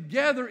worship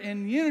together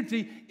in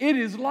unity. It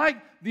is like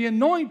the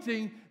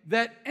anointing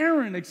that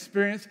Aaron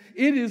experienced.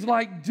 It is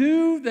like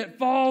dew that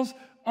falls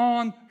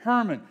on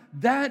Hermon.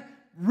 That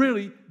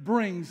really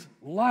brings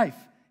life.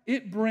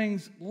 It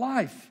brings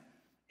life.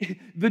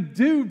 The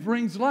dew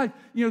brings life.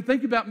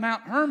 Think about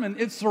Mount Hermon.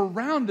 It's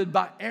surrounded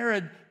by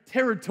arid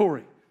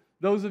territory.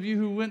 Those of you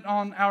who went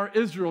on our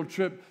Israel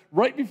trip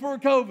right before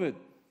COVID,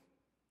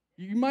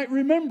 you might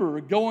remember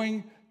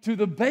going to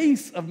the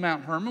base of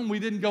Mount Hermon. We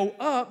didn't go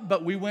up,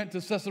 but we went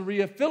to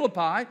Caesarea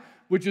Philippi,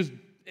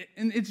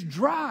 and it's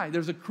dry.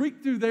 There's a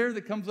creek through there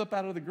that comes up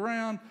out of the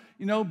ground,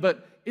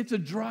 but it's a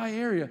dry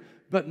area.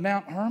 But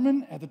Mount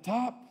Hermon at the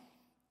top,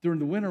 during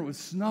the winter it was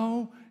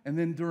snow, and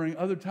then during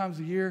other times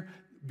of year,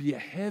 be a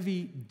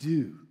heavy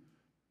dew.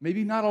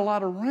 Maybe not a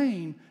lot of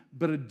rain,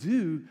 but a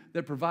dew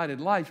that provided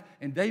life.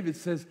 And David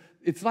says,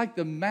 it's like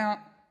the Mount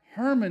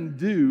Hermon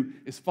dew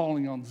is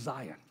falling on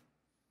Zion.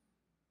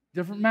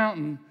 Different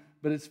mountain,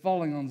 but it's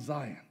falling on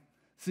Zion.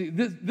 See,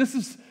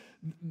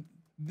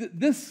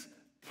 this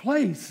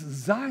place,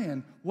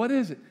 Zion, what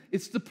is it?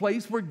 It's the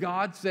place where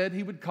God said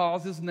he would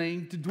cause his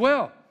name to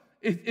dwell.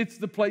 It's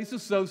the place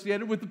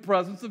associated with the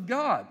presence of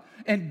God.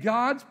 And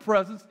God's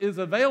presence is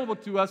available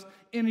to us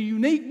in a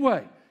unique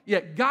way.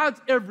 Yet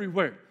God's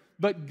everywhere.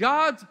 But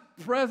God's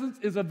presence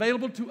is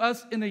available to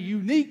us in a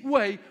unique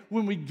way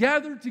when we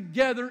gather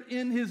together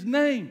in his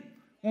name.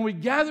 When we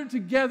gather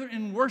together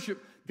in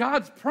worship,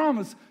 God's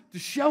promise to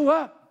show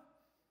up.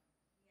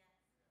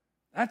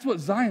 That's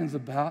what Zion's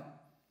about.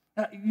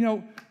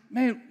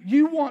 Man,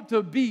 you want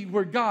to be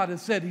where God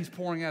has said he's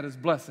pouring out his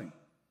blessing.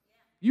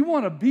 You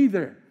want to be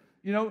there.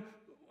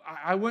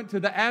 I went to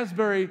the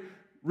Asbury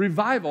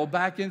revival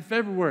back in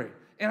February,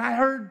 and I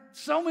heard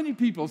so many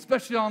people,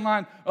 especially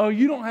online, oh,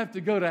 you don't have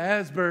to go to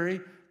Asbury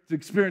to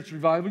experience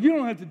revival. You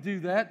don't have to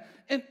do that.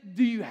 And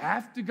do you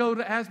have to go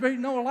to Asbury?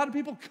 No, a lot of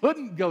people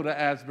couldn't go to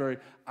Asbury.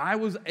 I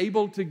was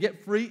able to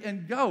get free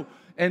and go.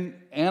 And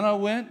Anna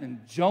went,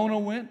 and Jonah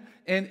went,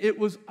 and it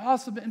was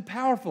awesome and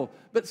powerful.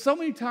 But so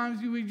many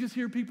times we just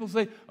hear people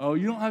say, oh,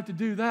 you don't have to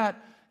do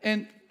that.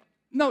 And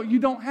no, you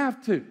don't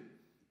have to.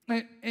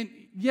 And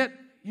yet,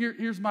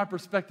 here's my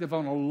perspective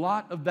on a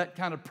lot of that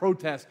kind of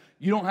protest.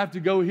 You don't have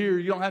to go here.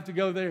 You don't have to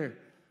go there.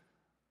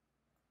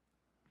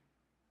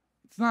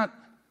 It's not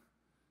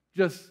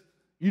just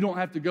you don't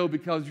have to go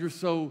because you're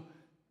so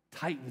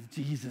tight with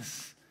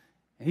Jesus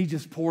and he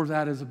just pours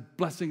out his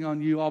blessing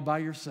on you all by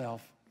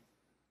yourself.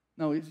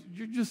 No,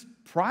 you're just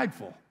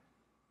prideful.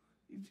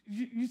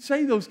 You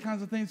say those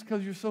kinds of things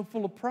because you're so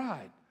full of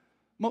pride.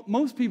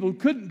 Most people who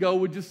couldn't go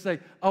would just say,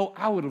 oh,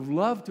 I would have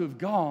loved to have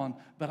gone,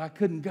 but I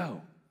couldn't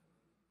go.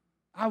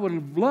 I would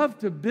have loved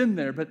to have been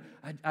there, but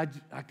I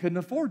couldn't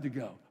afford to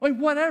go. I mean,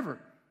 whatever.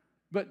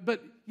 But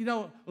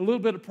a little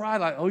bit of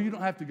pride, like, oh, you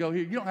don't have to go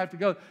here. You don't have to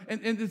go.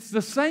 And it's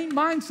the same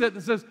mindset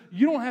that says,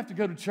 you don't have to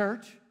go to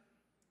church.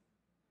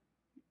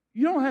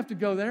 You don't have to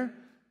go there.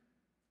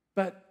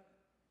 But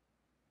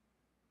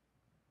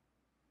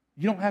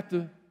you don't have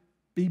to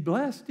be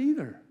blessed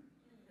either.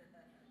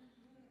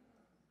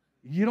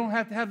 You don't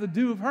have to have the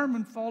dew of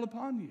Hermon fall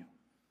upon you.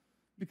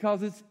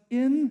 Because it's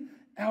in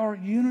our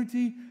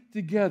unity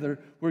together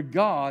where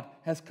God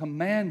has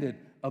commanded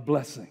a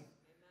blessing.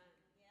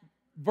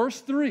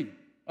 Verse 3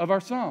 of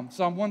our Psalm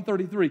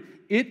 133.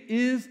 It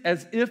is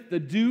as if the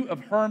dew of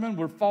Hermon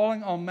were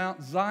falling on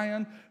Mount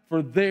Zion,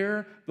 for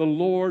there the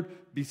Lord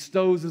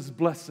bestows his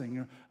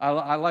blessing.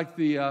 I like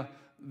the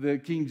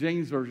King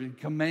James Version.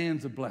 He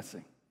commands a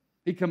blessing.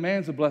 He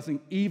commands a blessing,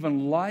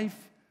 even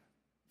life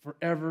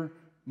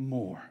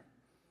forevermore.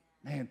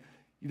 Man,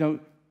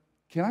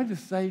 can I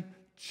just say,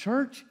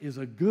 church is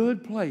a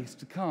good place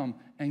to come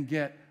and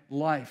get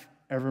life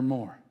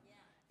evermore.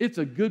 Yeah. It's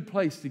a good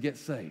place to get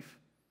saved.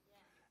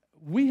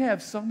 Yeah. We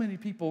have so many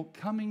people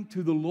coming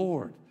to the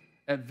Lord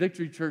at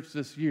Victory Church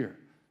this year.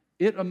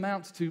 It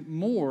amounts to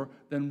more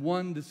than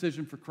one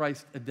decision for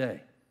Christ a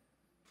day.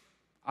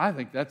 I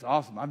think that's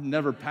awesome. I've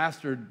never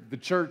pastored the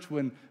church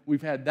when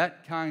we've had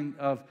that kind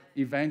of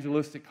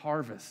evangelistic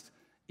harvest,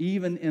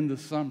 even in the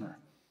summer.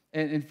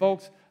 And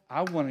folks,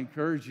 I want to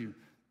encourage you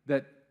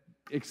that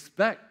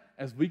expect,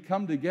 as we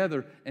come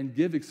together and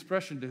give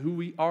expression to who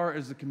we are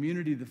as a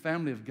community, the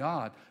family of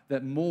God,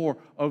 that more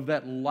of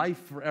that life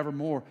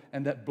forevermore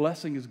and that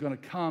blessing is going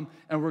to come,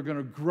 and we're going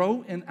to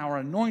grow in our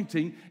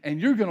anointing,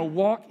 and you're going to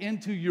walk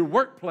into your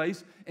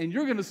workplace and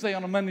you're going to say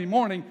on a Monday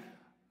morning,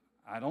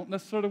 I don't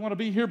necessarily want to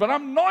be here, but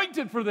I'm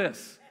anointed for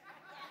this.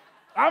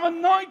 I'm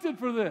anointed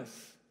for this.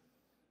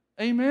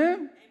 Amen?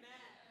 Amen?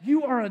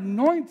 You are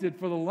anointed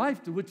for the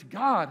life to which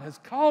God has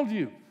called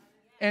you.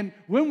 And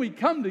when we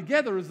come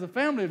together as the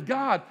family of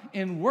God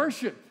in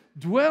worship,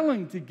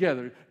 dwelling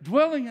together,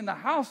 dwelling in the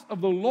house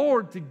of the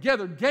Lord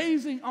together,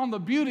 gazing on the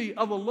beauty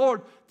of the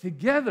Lord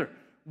together,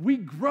 we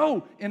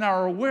grow in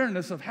our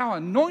awareness of how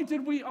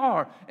anointed we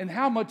are and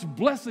how much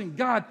blessing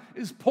God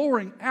is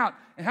pouring out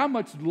and how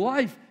much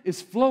life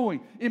is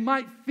flowing. It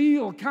might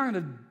feel kind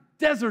of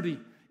deserty.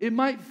 It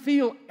might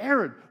feel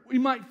arid. We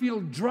might feel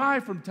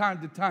dry from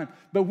time to time.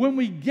 But when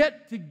we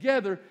get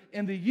together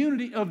in the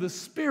unity of the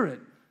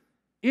Spirit,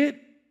 it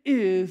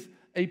is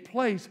a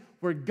place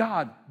where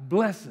God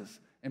blesses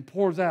and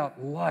pours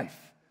out life.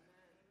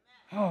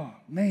 Oh,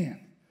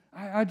 man,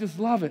 I just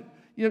love it.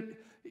 You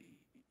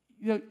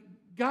know,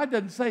 God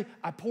doesn't say,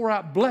 I pour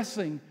out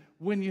blessing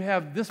when you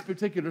have this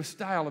particular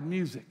style of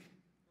music.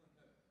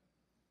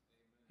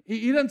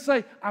 He doesn't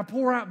say, I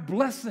pour out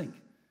blessing.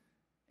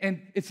 And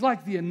it's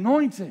like the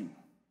anointing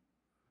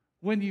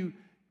when you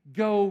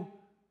go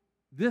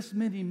this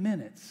many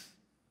minutes.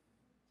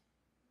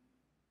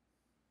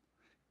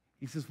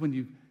 He says, when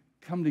you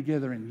come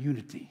together in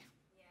unity.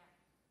 Yeah.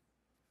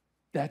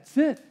 That's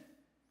it.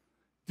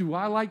 Do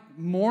I like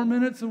more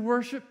minutes of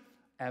worship?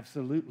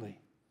 Absolutely.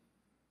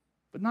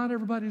 But not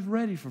everybody's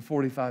ready for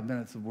 45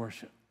 minutes of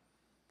worship.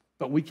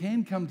 But we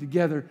can come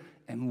together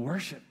and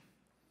worship.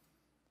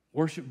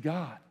 Worship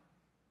God.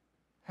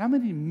 How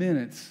many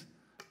minutes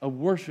of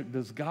worship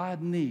does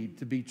God need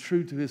to be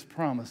true to His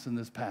promise in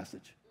this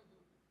passage?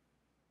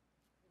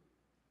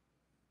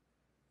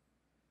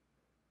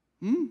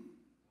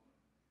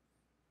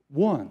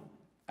 One.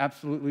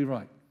 Absolutely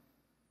right.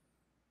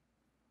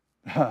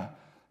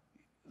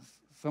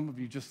 Some of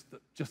you, just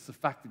the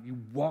fact that you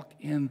walk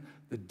in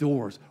the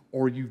doors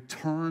or you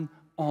turn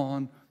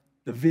on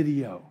the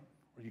video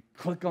or you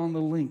click on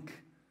the link,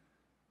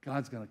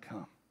 God's going to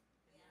come.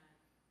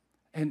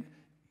 And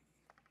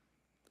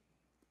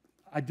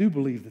I do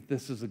believe that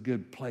this is a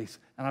good place,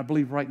 and I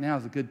believe right now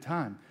is a good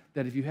time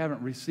that if you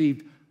haven't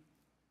received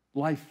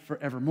life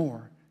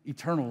forevermore,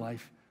 eternal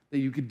life, that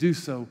you could do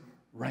so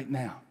right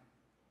now.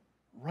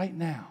 Right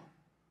now.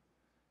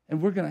 And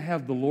we're going to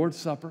have the Lord's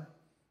Supper.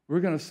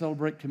 We're going to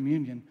celebrate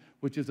communion,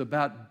 which is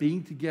about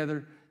being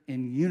together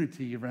in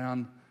unity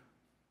around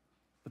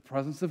the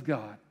presence of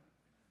God.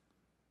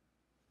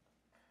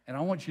 And I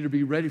want you to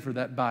be ready for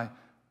that by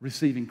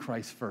receiving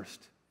Christ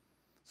first.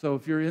 So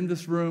if you're in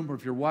this room or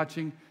if you're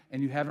watching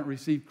and you haven't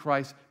received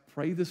Christ,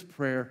 pray this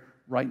prayer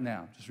right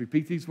now. Just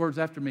repeat these words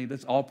after me.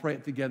 Let's all pray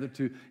it together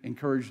to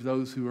encourage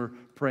those who are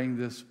praying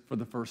this for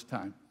the first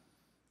time.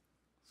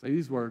 Say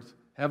these words.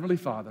 Heavenly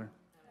Father,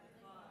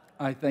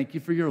 I thank you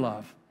for your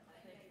love.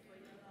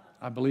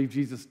 I believe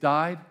Jesus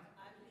died.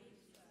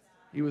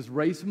 He was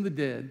raised from the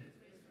dead,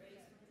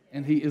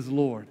 and He is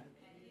Lord.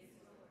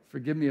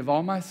 Forgive me of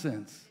all my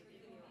sins.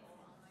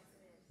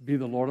 Be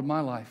the Lord of my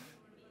life.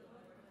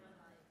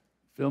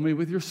 Fill me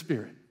with your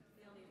Spirit,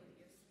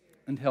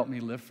 and help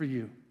me live for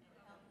you.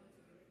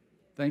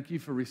 Thank you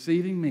for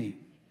receiving me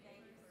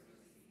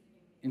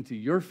into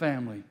your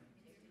family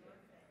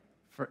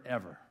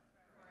forever.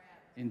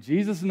 In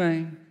Jesus'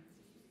 name,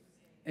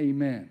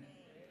 amen.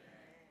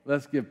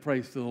 Let's give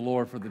praise to the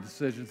Lord for the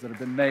decisions that have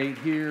been made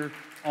here,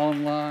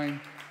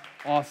 online.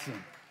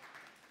 Awesome.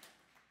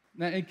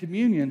 Now, in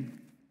communion,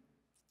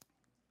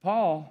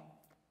 Paul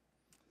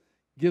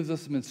gives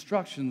us some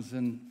instructions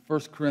in 1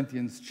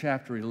 Corinthians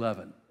chapter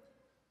 11.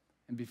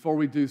 And before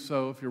we do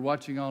so, if you're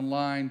watching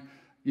online,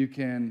 you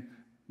can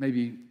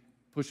maybe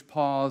push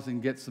pause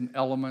and get some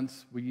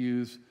elements. We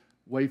use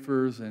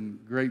wafers and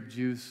grape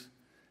juice.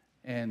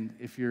 And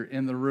if you're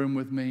in the room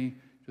with me,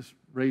 just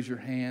raise your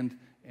hand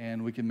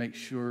and we can make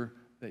sure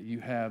that you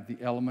have the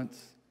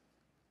elements.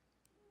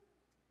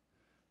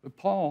 But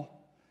Paul,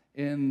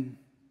 in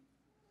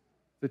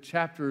the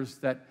chapters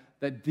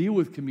that deal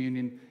with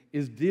communion,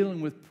 is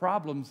dealing with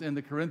problems in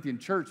the Corinthian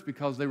church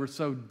because they were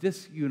so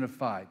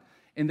disunified.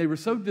 And they were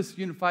so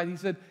disunified, he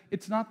said,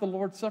 it's not the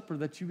Lord's Supper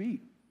that you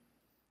eat.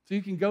 So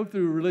you can go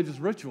through a religious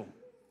ritual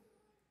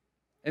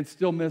and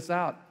still miss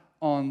out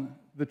on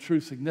the true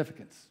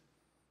significance,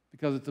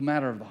 because it's a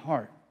matter of the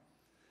heart.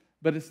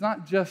 But it's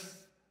not just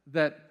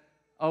that,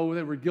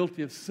 they were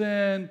guilty of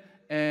sin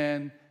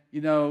and,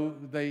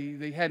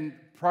 they hadn't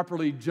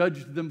properly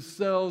judged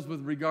themselves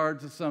with regard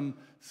to some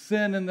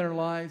sin in their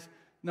lives.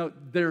 No,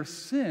 their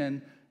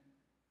sin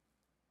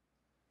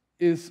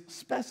is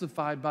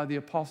specified by the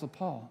Apostle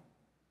Paul.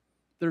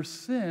 Their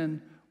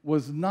sin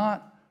was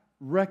not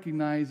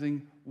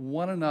recognizing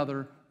one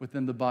another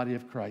within the body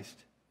of Christ.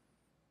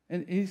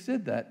 And he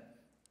said that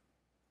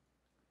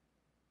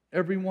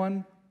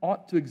everyone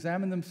ought to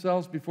examine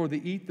themselves before they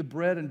eat the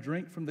bread and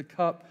drink from the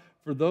cup.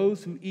 For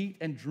those who eat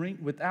and drink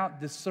without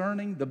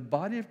discerning the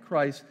body of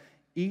Christ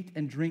eat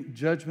and drink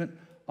judgment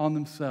on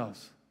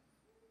themselves.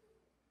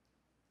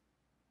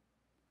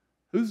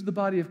 Who's the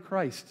body of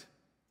Christ?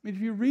 I mean,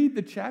 if you read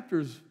the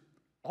chapters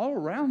all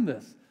around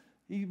this,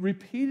 he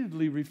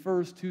repeatedly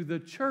refers to the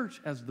church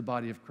as the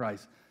body of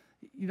Christ.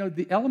 You know,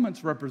 the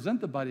elements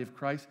represent the body of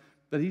Christ,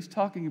 but he's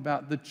talking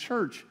about the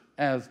church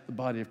as the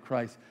body of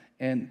Christ.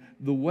 And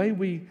the way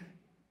we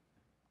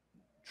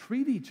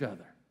treat each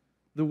other,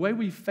 the way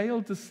we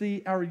fail to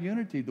see our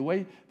unity, the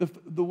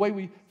way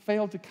we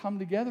fail to come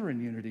together in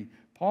unity,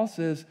 Paul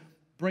says,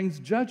 brings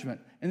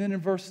judgment. And then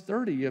in verse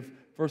 30 of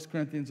 1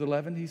 Corinthians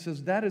 11, he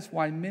says, that is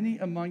why many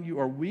among you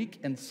are weak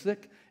and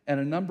sick, and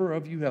a number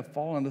of you have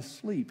fallen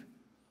asleep.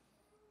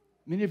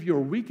 Many of you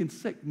are weak and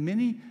sick.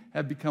 Many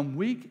have become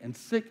weak and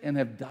sick and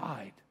have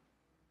died.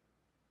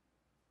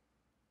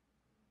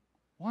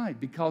 Why?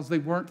 Because they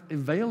weren't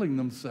availing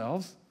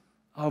themselves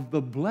of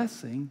the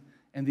blessing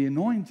and the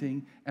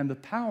anointing and the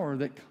power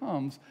that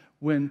comes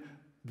when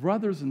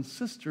brothers and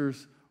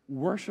sisters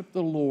worship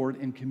the Lord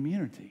in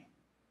community.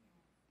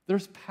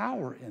 There's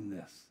power in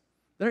this.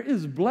 There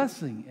is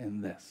blessing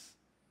in this.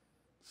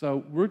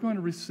 So we're going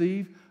to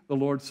receive the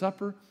Lord's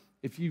Supper.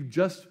 If you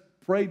just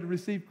prayed to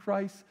receive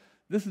Christ,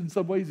 this in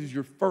some ways is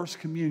your first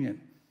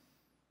communion.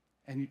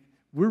 And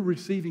we're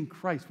receiving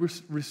Christ. We're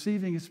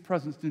receiving His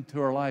presence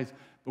into our lives,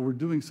 but we're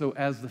doing so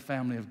as the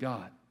family of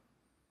God.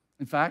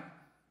 In fact,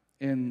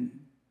 in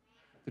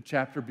the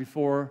chapter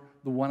before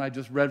the one I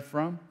just read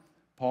from,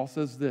 Paul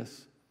says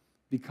this,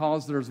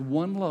 because there's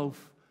one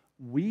loaf,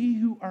 we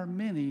who are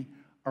many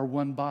are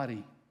one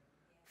body,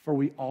 for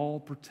we all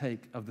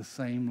partake of the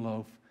same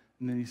loaf.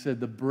 And then he said,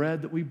 the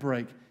bread that we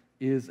break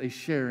is a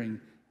sharing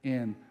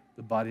in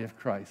the body of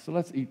Christ. So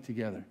let's eat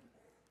together.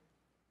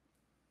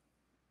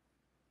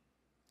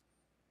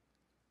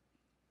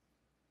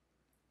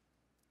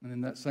 And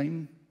in that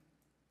same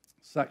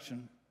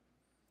section,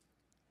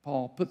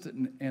 Paul puts it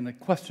in a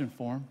question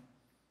form,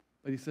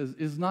 but he says,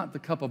 is not the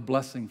cup of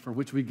blessing for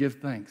which we give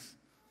thanks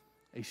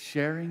a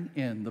sharing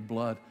in the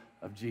blood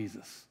of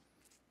Jesus?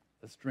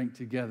 Let's drink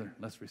together.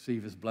 Let's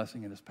receive His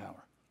blessing and His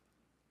power.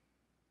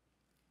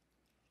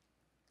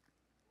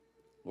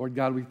 Lord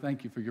God, we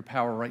thank You for Your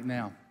power right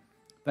now.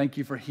 Thank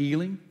You for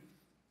healing.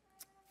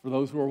 For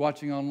those who are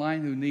watching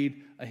online who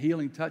need a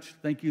healing touch,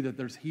 thank You that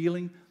there's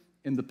healing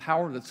in the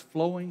power that's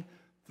flowing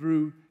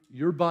through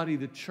Your body,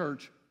 the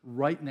church,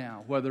 right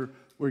now, whether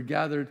we're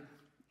gathered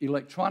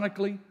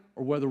electronically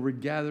or whether we're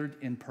gathered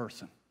in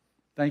person.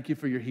 Thank You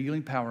for Your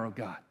healing power, oh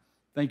God.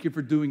 Thank You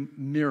for doing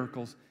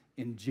miracles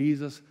in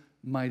Jesus'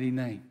 mighty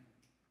name.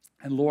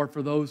 And Lord,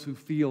 for those who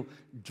feel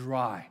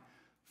dry,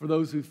 for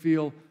those who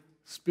feel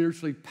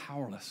spiritually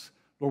powerless,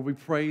 Lord, we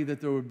pray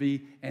that there would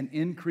be an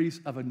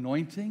increase of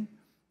anointing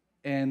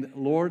and,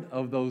 Lord,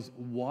 of those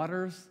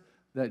waters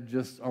that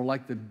just are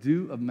like the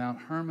dew of Mount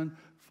Hermon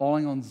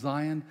falling on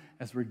Zion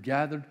as we're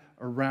gathered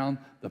around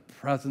the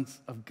presence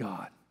of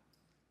God.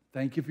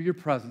 Thank You for Your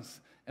presence.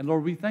 And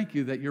Lord, we thank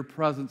You that Your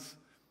presence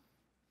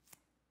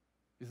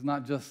is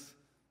not just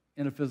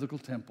in a physical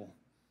temple,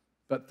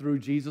 but through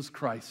Jesus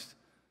Christ,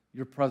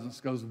 Your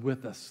presence goes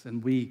with us.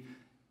 And we,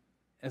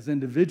 as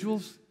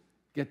individuals,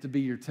 get to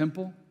be Your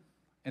temple.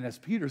 And as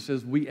Peter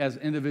says, we as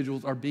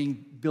individuals are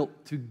being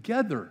built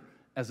together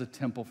as a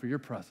temple for Your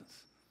presence.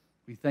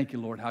 We thank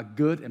You, Lord, how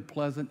good and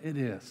pleasant it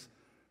is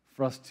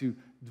for us to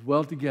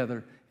dwell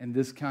together in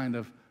this kind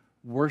of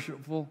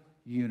worshipful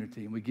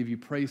unity. And we give You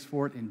praise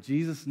for it. In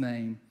Jesus'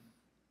 name,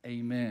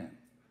 amen.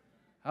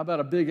 How about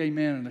a big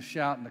amen and a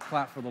shout and a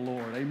clap for the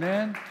Lord?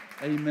 Amen?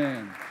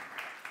 Amen.